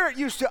another spirit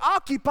used to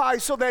occupy,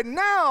 so that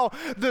now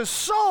the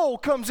soul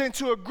comes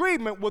into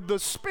agreement with the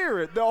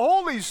spirit, the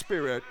Holy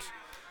Spirit,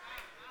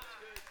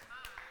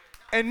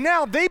 and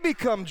now they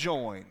become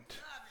joined.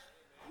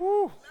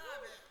 Whew.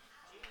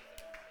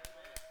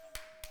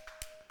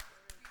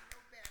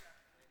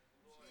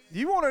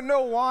 You want to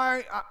know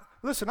why?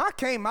 Listen, I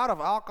came out of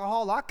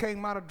alcohol. I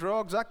came out of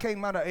drugs. I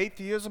came out of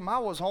atheism. I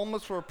was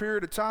homeless for a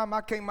period of time.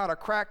 I came out of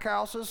crack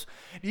houses.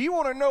 Do you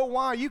want to know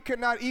why you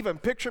cannot even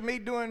picture me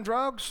doing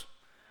drugs?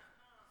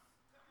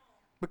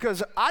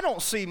 Because I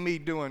don't see me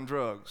doing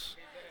drugs.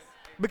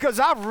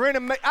 Because I've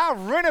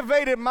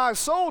renovated my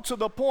soul to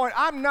the point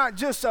I'm not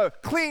just a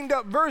cleaned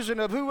up version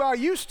of who I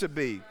used to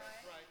be.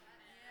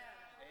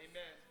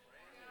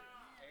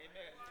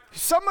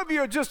 Some of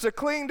you are just a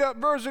cleaned up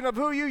version of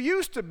who you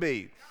used to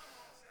be.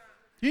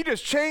 You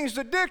just changed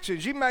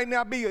addictions. You may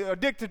not be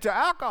addicted to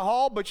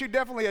alcohol, but you're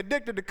definitely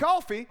addicted to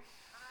coffee.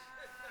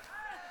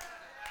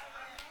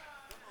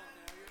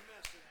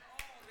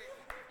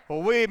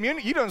 Well, William,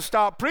 you done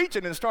stopped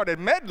preaching and started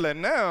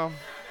meddling now.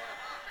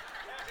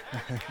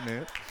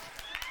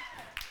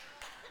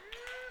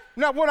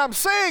 Now, what I'm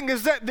saying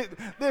is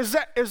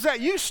that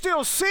you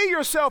still see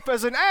yourself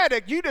as an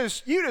addict. You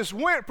just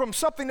went from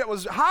something that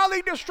was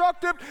highly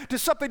destructive to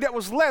something that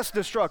was less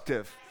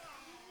destructive.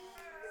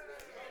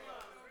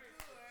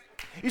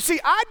 You see,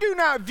 I do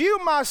not view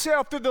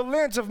myself through the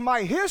lens of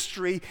my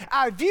history.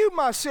 I view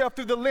myself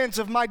through the lens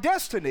of my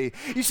destiny.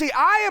 You see,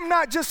 I am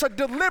not just a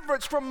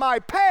deliverance from my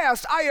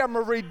past. I am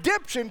a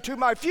redemption to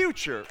my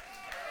future.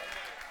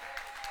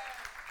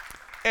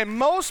 And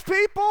most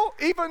people,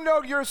 even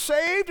though you're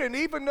saved, and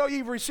even though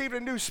you've received a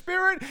new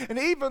spirit, and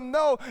even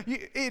though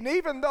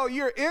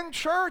you're in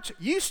church,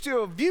 you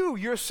still view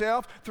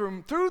yourself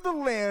through the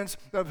lens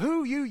of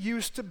who you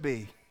used to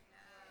be.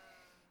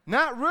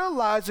 Not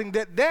realizing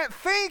that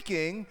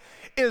thinking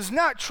is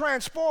not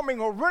transforming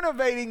or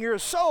renovating your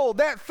soul.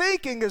 That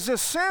thinking is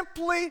just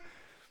simply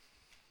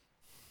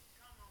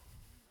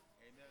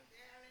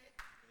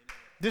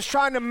just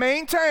trying to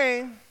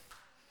maintain.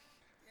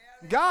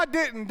 God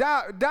didn't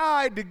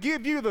die to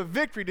give you the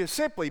victory to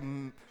simply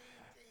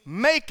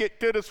make it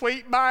to the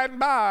sweet by and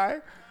by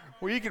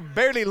where you can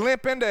barely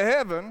limp into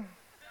heaven.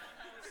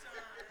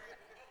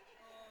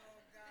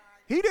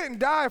 He didn't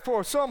die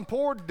for some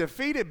poor,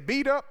 defeated,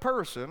 beat-up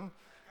person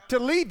to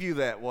leave you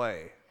that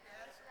way.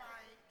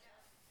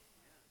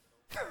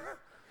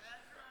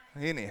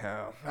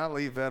 Anyhow, I'll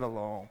leave that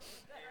alone.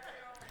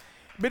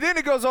 But then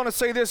it goes on to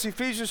say this,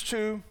 Ephesians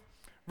 2,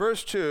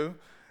 verse 2.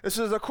 It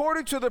says,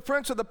 according to the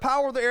prince of the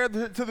power of the air,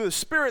 to the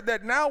spirit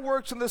that now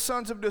works in the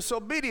sons of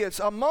disobedience,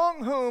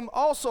 among whom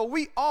also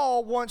we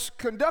all once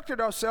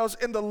conducted ourselves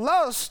in the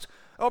lust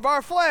of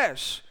our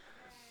flesh.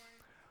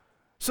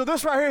 So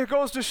this right here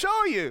goes to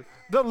show you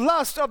the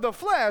lust of the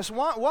flesh.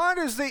 Why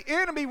does the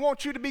enemy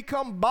want you to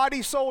become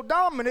body, soul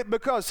dominant?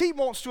 Because he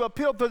wants to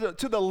appeal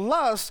to the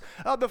lust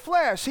of the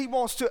flesh. He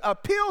wants to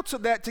appeal to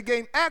that to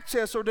gain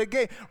access or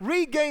to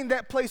regain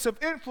that place of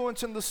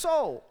influence in the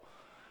soul.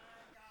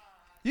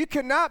 You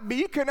cannot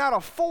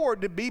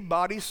afford to be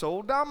body,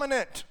 soul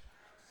dominant.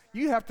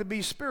 You have to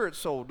be spirit,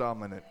 soul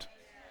dominant.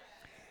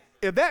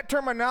 If that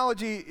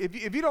terminology,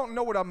 if you don't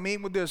know what I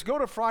mean with this, go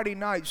to Friday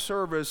night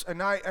service,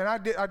 and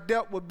I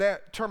dealt with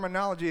that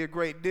terminology a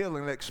great deal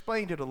and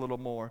explained it a little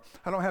more.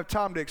 I don't have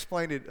time to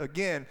explain it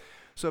again,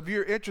 so if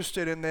you're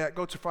interested in that,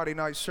 go to Friday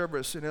night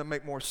service, and it'll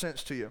make more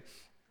sense to you.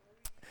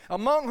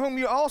 Among whom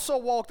you also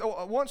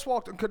once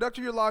walked and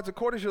conducted your lives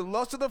according to the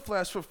lust of the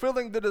flesh,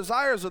 fulfilling the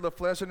desires of the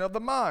flesh and of the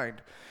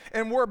mind,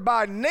 and were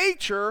by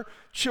nature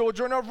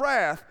children of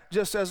wrath,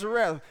 just as the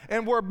wrath,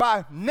 and were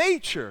by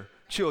nature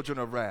children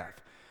of wrath.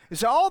 You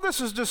see, all this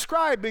is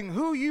describing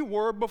who you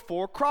were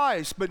before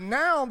Christ. But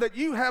now that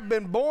you have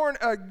been born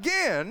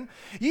again,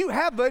 you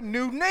have a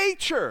new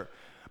nature.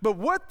 But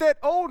what that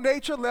old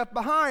nature left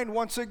behind,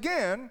 once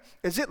again,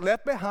 is it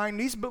left behind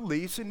these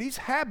beliefs and these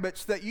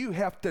habits that you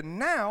have to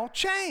now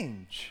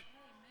change.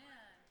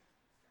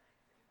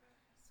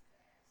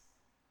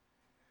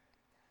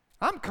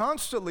 I'm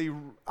constantly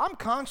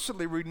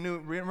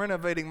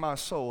renovating my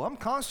soul. I'm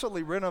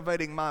constantly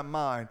renovating my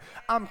mind.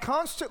 I'm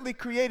constantly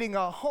creating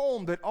a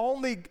home that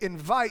only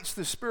invites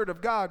the Spirit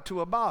of God to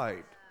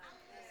abide.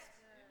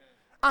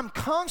 I'm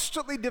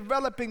constantly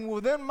developing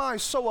within my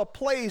soul a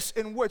place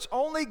in which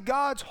only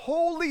God's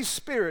Holy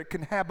Spirit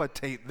can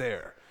habitate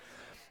there.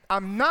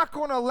 I'm not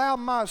going to allow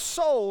my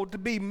soul to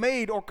be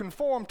made or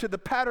conform to the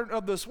pattern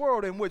of this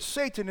world in which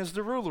Satan is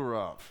the ruler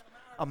of.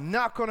 I'm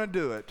not going to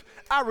do it.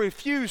 I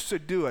refuse to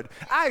do it.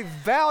 I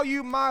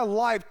value my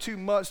life too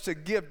much to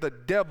give the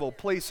devil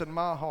place in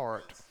my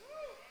heart.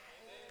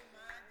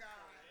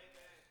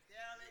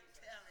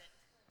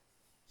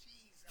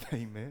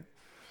 Amen.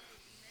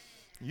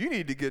 You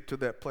need to get to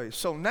that place.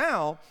 So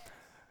now,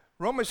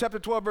 Romans chapter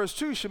 12, verse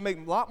 2 should make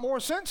a lot more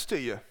sense to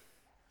you.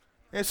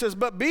 It says,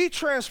 but be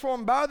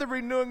transformed by the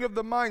renewing of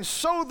the mind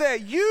so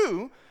that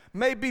you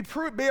may be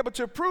able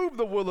to prove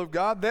the will of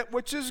God, that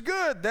which is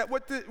good, that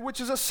which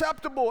is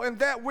acceptable, and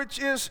that which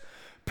is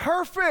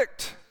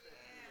perfect.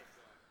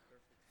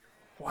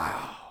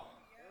 Wow.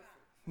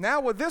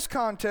 Now with this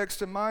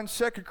context in mind,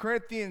 2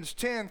 Corinthians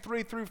 10,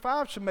 3 through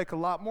 5 should make a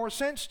lot more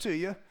sense to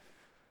you.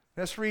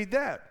 Let's read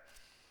that.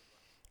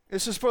 It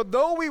says, for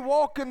though we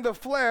walk in the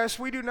flesh,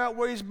 we do not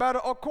wage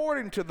battle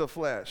according to the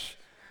flesh.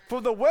 For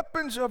the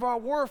weapons of our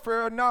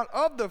warfare are not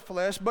of the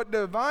flesh, but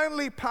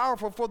divinely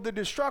powerful for the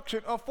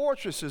destruction of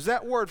fortresses.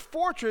 That word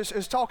fortress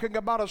is talking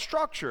about a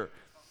structure.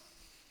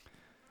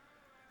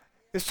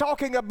 It's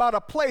talking about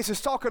a place. It's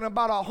talking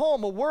about a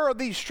home. Where are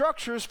these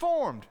structures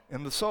formed?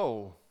 In the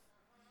soul.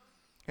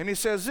 And he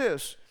says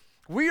this,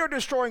 we are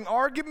destroying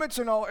arguments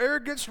and all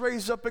arrogance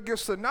raised up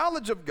against the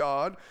knowledge of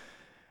God.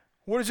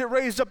 What is it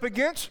raised up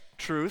against?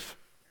 Truth.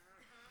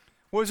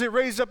 What is it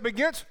raised up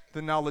against?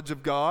 The knowledge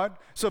of God.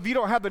 So if you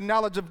don't have the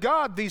knowledge of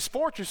God, these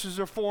fortresses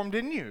are formed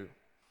in you.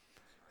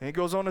 And he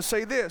goes on to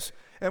say this,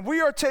 and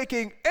we are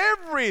taking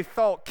every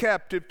thought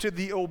captive to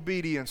the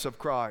obedience of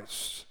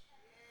Christ.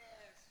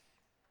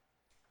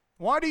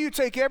 Why do you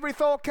take every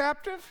thought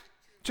captive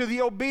to the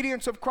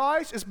obedience of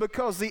Christ? It's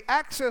because the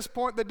access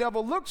point the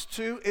devil looks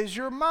to is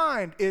your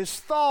mind, is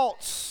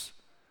thoughts.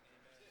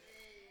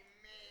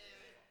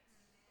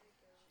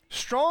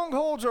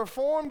 Strongholds are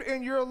formed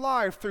in your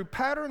life through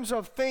patterns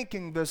of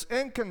thinking that's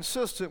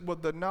inconsistent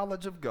with the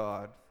knowledge of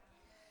God.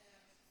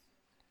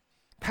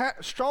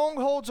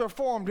 Strongholds are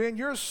formed in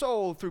your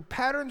soul through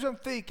patterns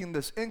of thinking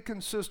that's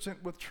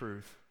inconsistent with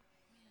truth.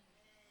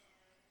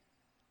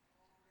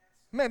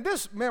 Man,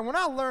 when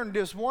I learned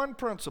this one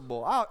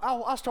principle,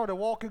 I started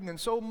walking in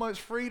so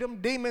much freedom.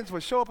 Demons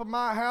would show up in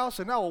my house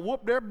and I would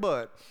whoop their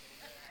butt.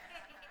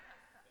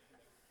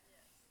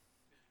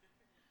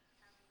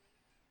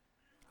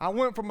 I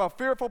went from a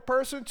fearful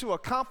person to a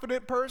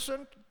confident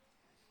person.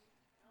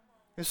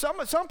 And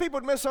some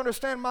people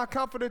misunderstand my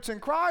confidence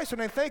in Christ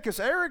and they think it's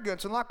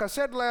arrogance. And like I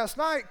said last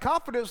night,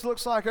 confidence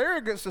looks like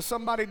arrogance to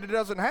somebody that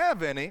doesn't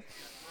have any.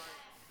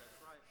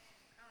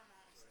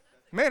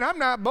 Man, I'm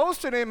not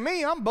boasting in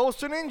me, I'm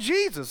boasting in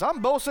Jesus.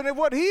 I'm boasting in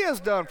what he has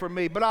done for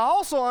me. But I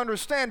also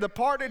understand the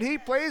part that he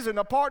plays and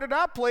the part that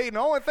I play, and the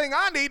only thing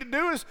I need to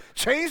do is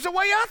change the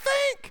way I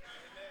think.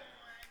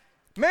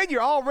 Man,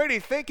 you're already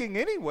thinking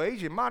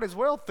anyways. You might as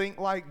well think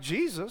like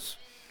Jesus.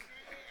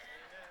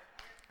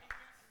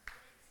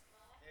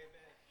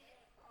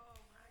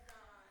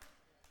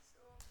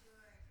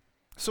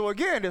 So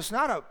again, it's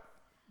not a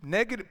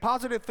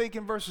positive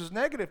thinking versus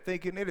negative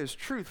thinking. It is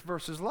truth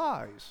versus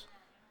lies.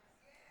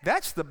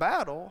 That's the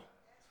battle.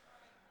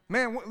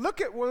 Man,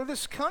 look at where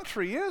this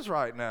country is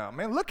right now.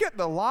 Man, look at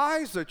the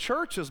lies the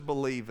church is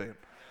believing.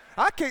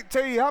 I can't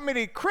tell you how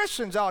many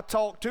Christians I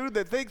talk to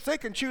that think they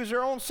can choose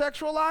their own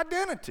sexual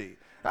identity.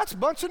 That's a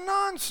bunch of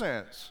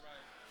nonsense.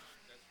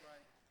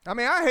 I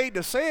mean, I hate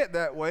to say it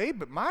that way,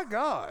 but my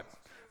God,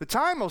 the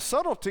time of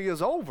subtlety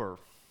is over.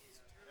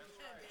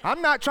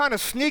 I'm not trying to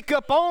sneak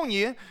up on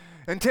you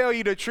and tell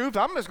you the truth.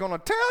 I'm just going to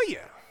tell you.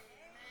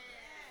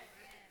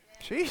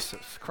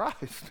 Jesus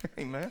Christ,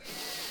 amen.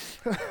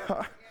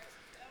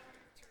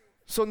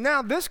 So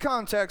now this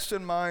context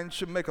in mind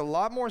should make a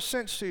lot more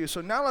sense to you. So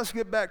now let's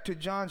get back to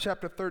John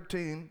chapter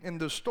 13 in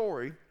the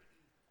story.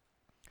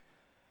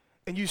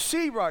 And you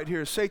see right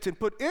here, Satan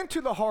put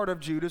into the heart of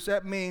Judas,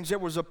 that means there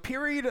was a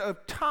period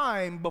of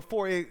time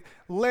before it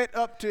led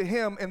up to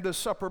him in the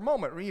supper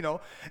moment, you know.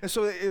 And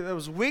so there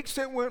was weeks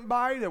that went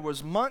by, there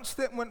was months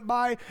that went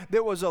by,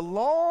 there was a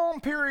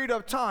long period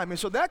of time. And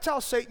so that's how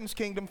Satan's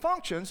kingdom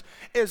functions,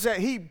 is that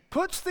he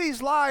puts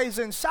these lies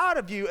inside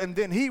of you and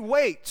then he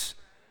waits.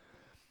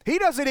 He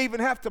doesn't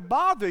even have to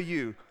bother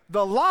you.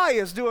 The lie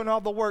is doing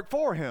all the work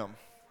for him.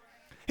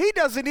 He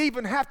doesn't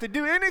even have to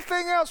do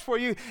anything else for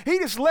you. He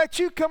just lets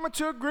you come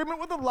into agreement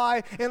with the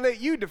lie and let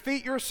you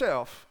defeat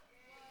yourself.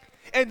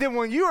 And then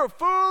when you are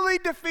fully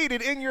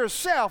defeated in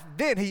yourself,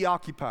 then he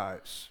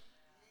occupies.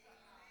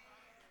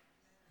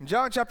 In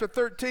John chapter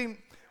 13,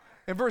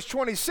 in verse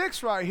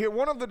 26 right here,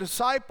 one of the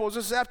disciples,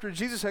 this is after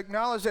Jesus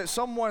acknowledged that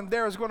someone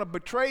there is going to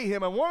betray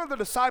him, and one of the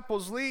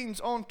disciples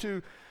leans onto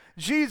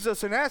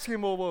Jesus and asks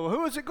him, well,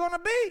 who is it going to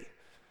be?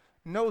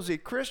 Nosy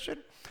Christian.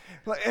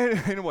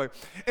 Anyway,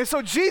 and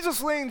so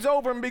Jesus leans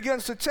over and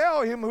begins to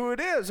tell him who it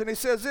is. And he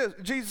says this,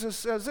 Jesus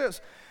says this,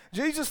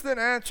 Jesus then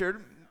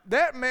answered,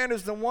 that man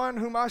is the one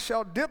whom I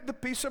shall dip the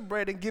piece of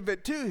bread and give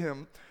it to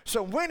him.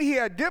 So when he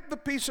had dipped the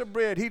piece of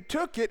bread, he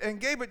took it and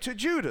gave it to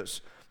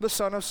Judas, the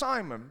son of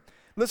Simon.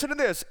 Listen to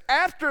this.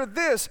 After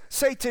this,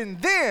 Satan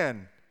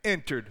then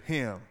entered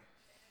him.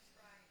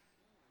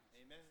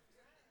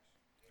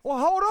 Well,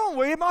 hold on,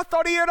 William. I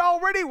thought he had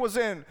already was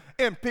in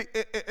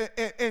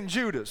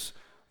Judas.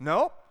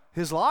 No,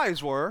 his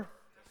lies were.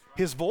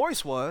 His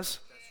voice was.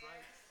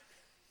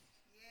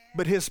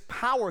 But his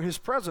power, his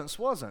presence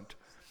wasn't.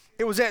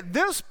 It was at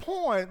this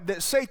point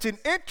that Satan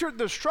entered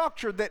the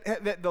structure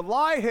that the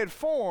lie had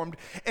formed.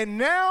 And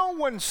now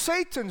when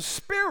Satan's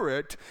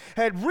spirit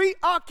had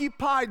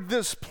reoccupied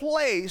this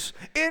place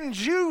in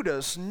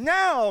Judas,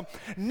 now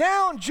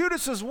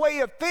Judas's way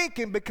of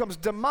thinking becomes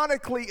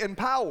demonically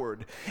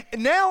empowered.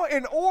 And now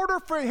in order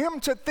for him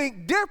to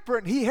think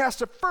different, he has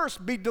to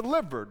first be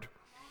delivered.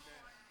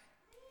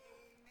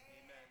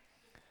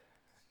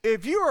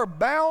 If you are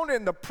bound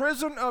in the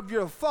prison of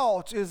your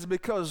thoughts, it's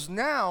because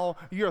now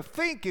your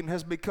thinking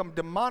has become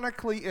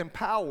demonically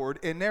empowered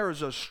and there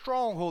is a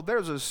stronghold,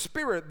 there's a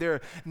spirit there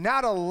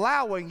not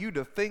allowing you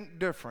to think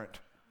different.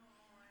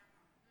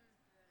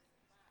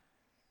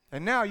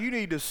 And now you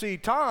need to see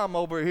Tom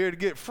over here to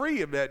get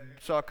free of that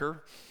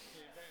sucker.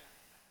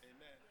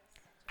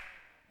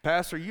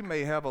 Pastor, you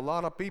may have a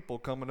lot of people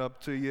coming up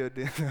to you.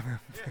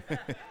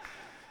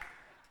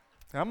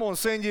 I'm going to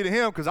send you to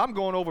him because I'm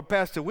going over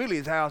Pastor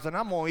Willie's house and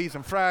I'm going to eat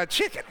some fried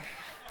chicken.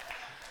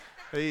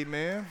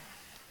 Amen.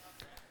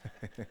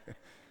 Because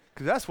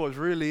that's what's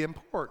really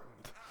important.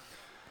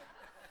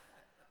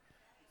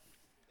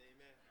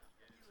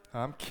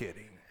 I'm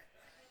kidding.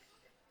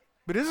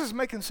 But is this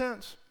making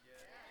sense?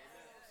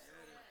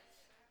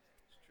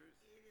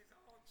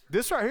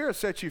 This right here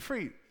sets you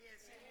free.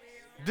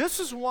 This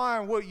is why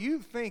what you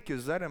think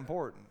is that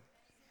important.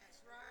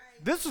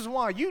 This is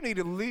why you need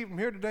to leave from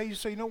here today. You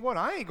say, you know what?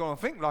 I ain't going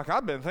to think like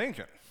I've been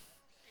thinking.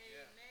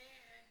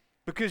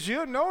 Because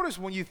you'll notice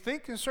when you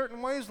think in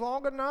certain ways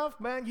long enough,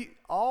 man,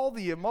 all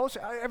the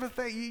emotion,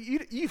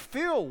 everything, you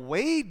feel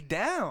weighed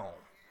down.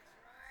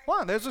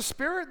 Why? There's a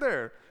spirit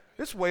there.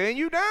 It's weighing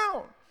you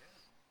down.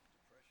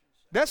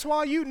 That's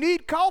why you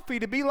need coffee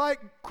to be like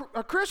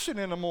a Christian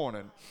in the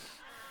morning.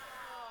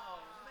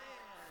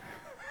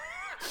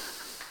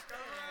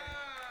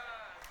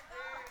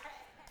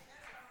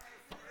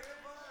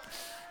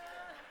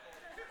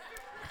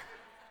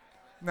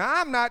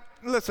 Now,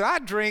 listen, I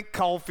drink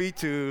coffee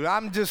too.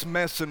 I'm just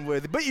messing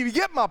with it. But you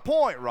get my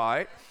point,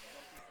 right?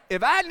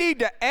 If I need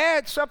to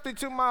add something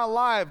to my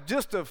life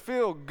just to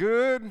feel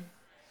good,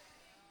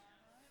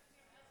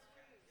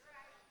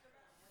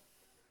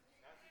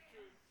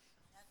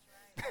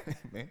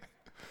 man.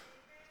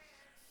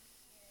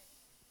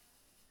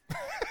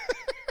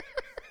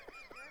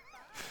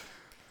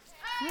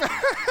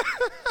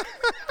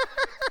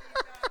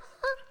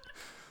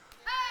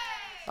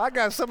 I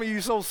got some of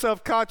you so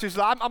self-conscious,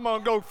 I'm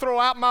going to go throw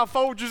out my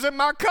Folgers in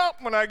my cup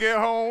when I get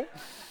home.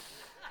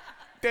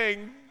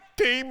 Dang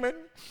demon.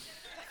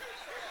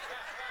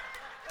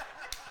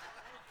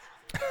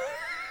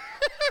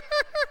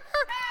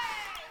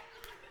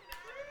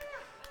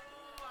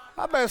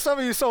 I bet some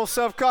of you so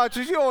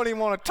self-conscious, you don't even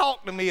want to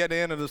talk to me at the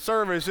end of the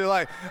service. You're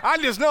like, I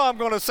just know I'm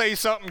going to say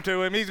something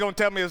to him. He's going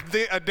to tell me it's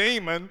a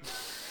demon.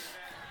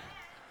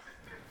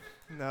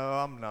 No,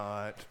 I'm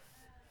not.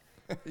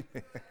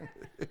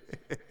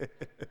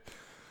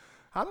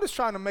 I'm just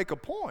trying to make a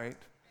point.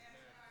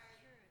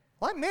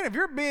 Like, man, if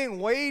you're being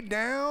weighed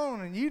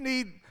down and you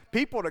need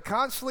people to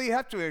constantly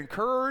have to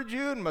encourage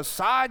you and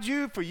massage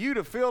you for you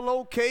to feel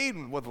okay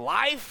with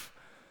life,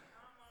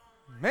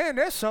 man,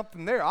 there's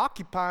something there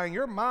occupying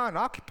your mind,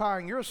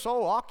 occupying your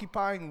soul,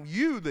 occupying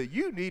you that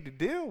you need to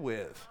deal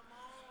with.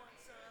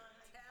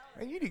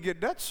 And you need to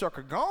get that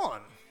sucker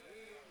gone.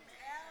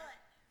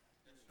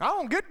 I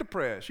don't get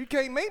depressed. You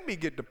can't make me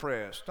get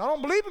depressed. I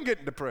don't believe in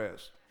getting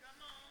depressed.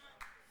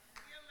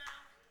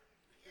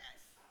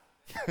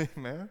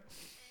 Amen.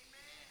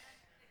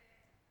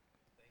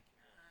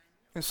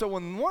 And so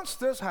once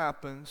this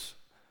happens,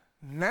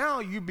 now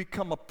you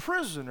become a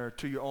prisoner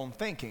to your own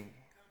thinking.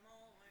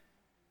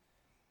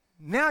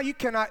 Now you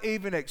cannot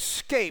even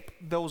escape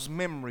those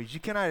memories. You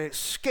cannot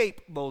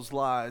escape those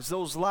lies.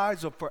 Those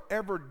lies are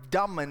forever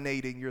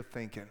dominating your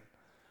thinking.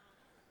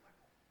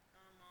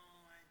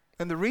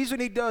 And the reason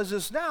he does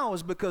this now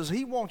is because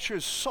he wants your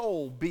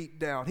soul beat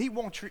down. He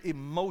wants your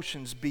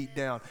emotions beat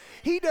down.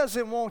 He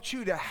doesn't want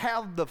you to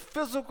have the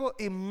physical,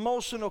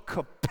 emotional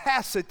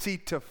capacity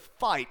to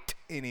fight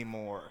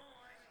anymore.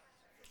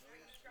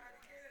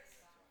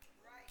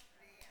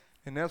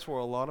 And that's where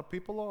a lot of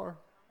people are.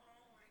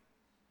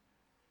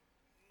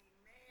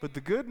 But the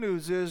good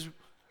news is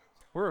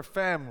we're a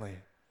family.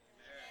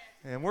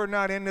 And we're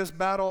not in this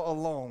battle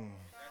alone.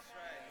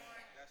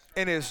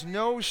 And it's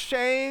no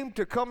shame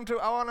to come to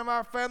one of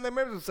our family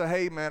members and say,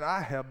 hey, man, I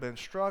have been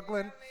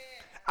struggling.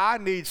 I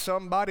need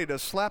somebody to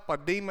slap a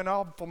demon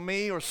off for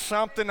me or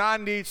something. I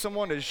need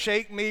someone to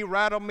shake me,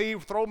 rattle me,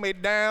 throw me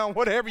down,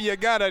 whatever you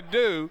got to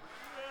do.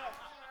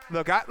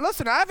 Look,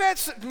 listen, I've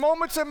had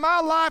moments in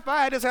my life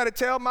I just had to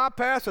tell my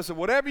pastor, I said,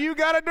 whatever you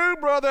got to do,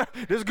 brother,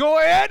 just go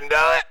ahead and do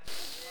it.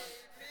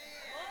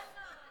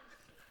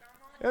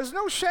 There's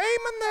no shame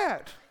in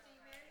that.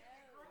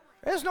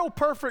 There's no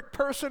perfect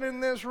person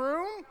in this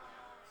room.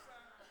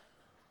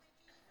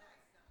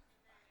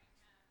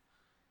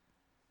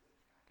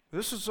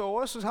 This is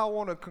how I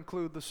want to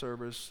conclude the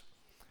service.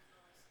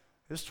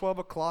 It's 12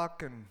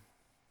 o'clock and,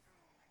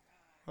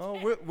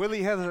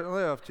 Willie hasn't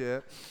left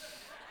yet.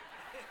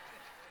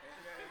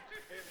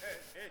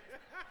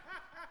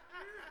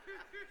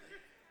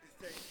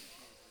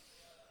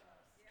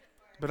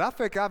 But I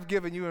think I've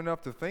given you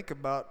enough to think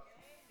about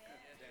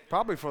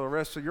probably for the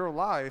rest of your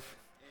life.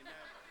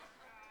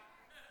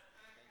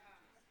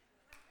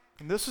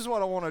 And this is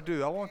what I want to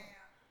do. I want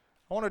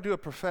to do a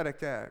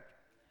prophetic act.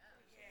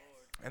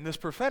 And this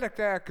prophetic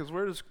act is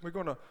we're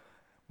going to,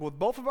 with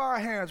both of our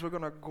hands, we're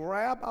going to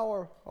grab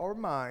our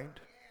mind.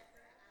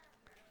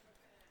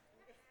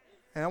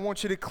 And I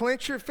want you to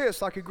clench your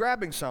fist like you're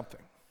grabbing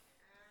something.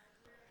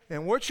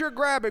 And what you're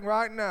grabbing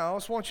right now, I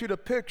just want you to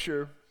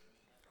picture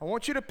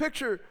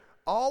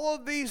all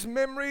of these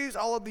memories,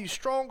 all of these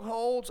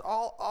strongholds,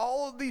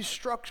 all of these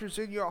structures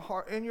in your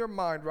heart, in your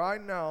mind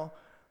right now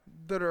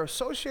that are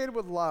associated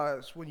with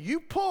lies, when you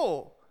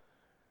pull,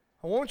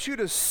 I want you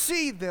to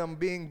see them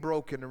being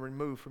broken and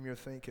removed from your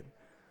thinking.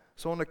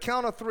 So on the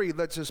count of 3,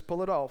 let's just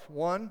pull it off.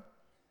 1,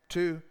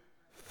 2,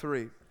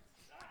 3.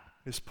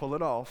 Just pull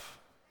it off.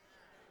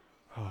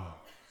 Oh.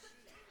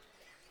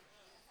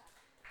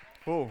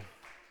 Oh.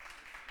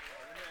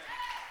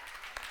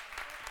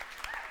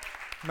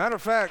 Matter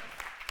of fact,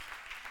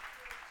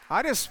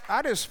 I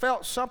just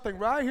felt something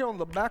right here on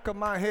the back of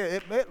my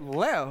head. It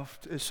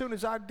left as soon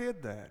as I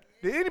did that.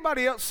 Did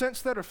anybody else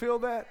sense that or feel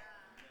that?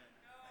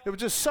 It was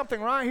just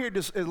something right here,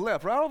 it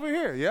left, right over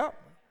here, yep.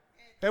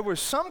 There was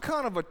some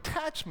kind of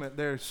attachment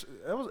there.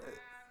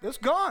 It's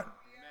gone.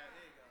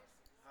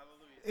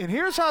 And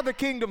here's how the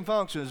kingdom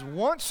functions.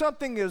 Once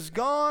something is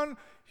gone,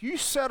 you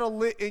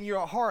settle it in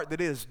your heart that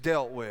it is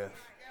dealt with.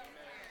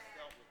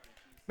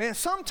 Man,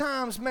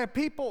 sometimes, man,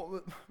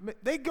 people,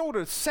 they go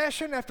to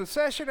session after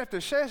session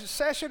after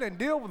session and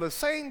deal with the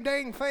same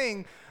dang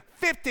thing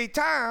 50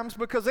 times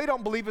because they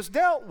don't believe it's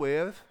dealt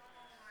with.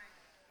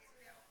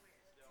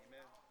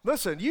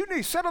 Listen, you need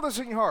to settle this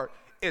in your heart.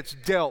 It's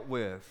dealt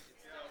with.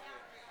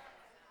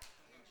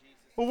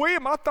 Well,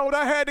 William, I thought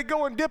I had to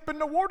go and dip in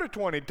the water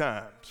 20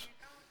 times.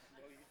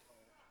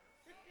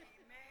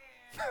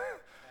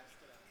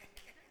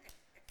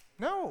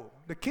 No,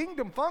 the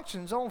kingdom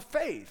functions on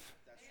faith.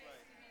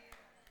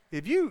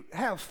 If you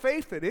have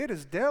faith that it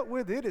is dealt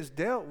with, it is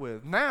dealt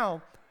with.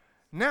 Now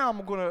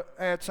I'm going to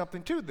add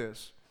something to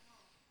this.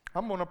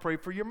 I'm going to pray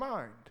for your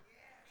mind.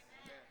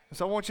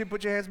 So I want you to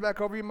put your hands back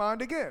over your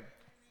mind again.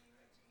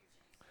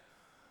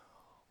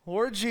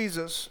 Lord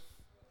Jesus,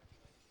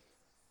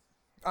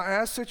 I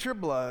ask that your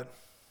blood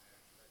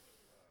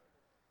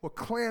will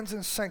cleanse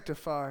and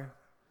sanctify.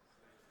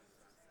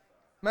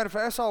 Matter of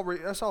fact,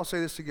 let's all say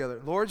this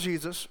together. Lord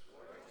Jesus,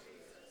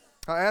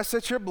 I ask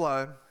that your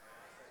blood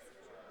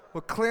will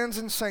cleanse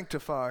and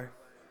sanctify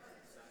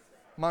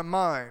my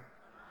mind,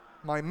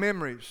 my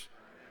memories,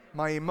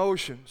 my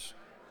emotions,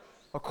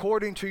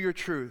 according to your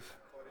truth.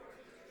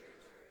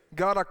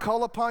 God, I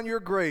call upon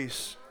your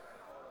grace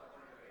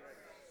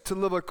to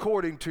live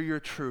according to your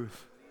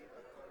truth.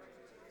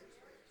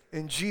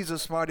 In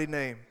Jesus' mighty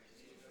name,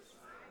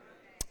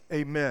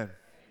 amen.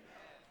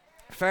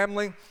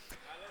 Family,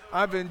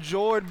 I've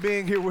enjoyed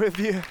being here with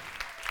you.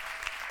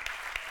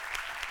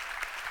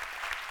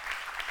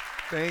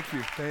 Thank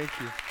you, thank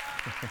you.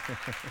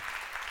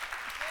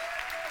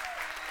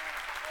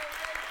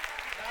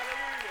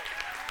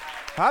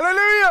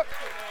 Hallelujah.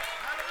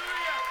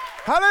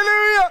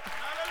 Hallelujah.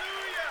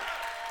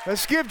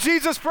 Let's give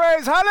Jesus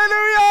praise.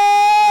 Hallelujah.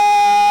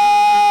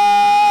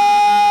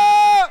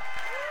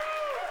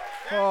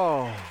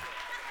 Oh.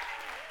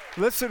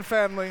 Listen,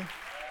 family.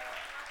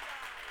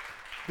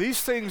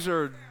 These things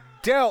are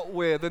dealt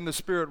with in the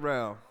spirit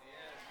realm.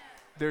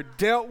 They're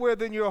dealt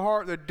with in your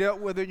heart. They're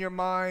dealt with in your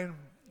mind.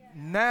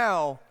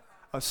 Now,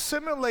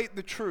 assimilate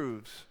the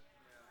truths.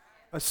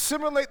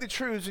 Assimilate the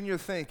truths in your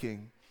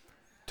thinking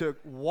to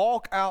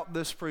walk out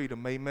this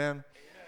freedom. Amen.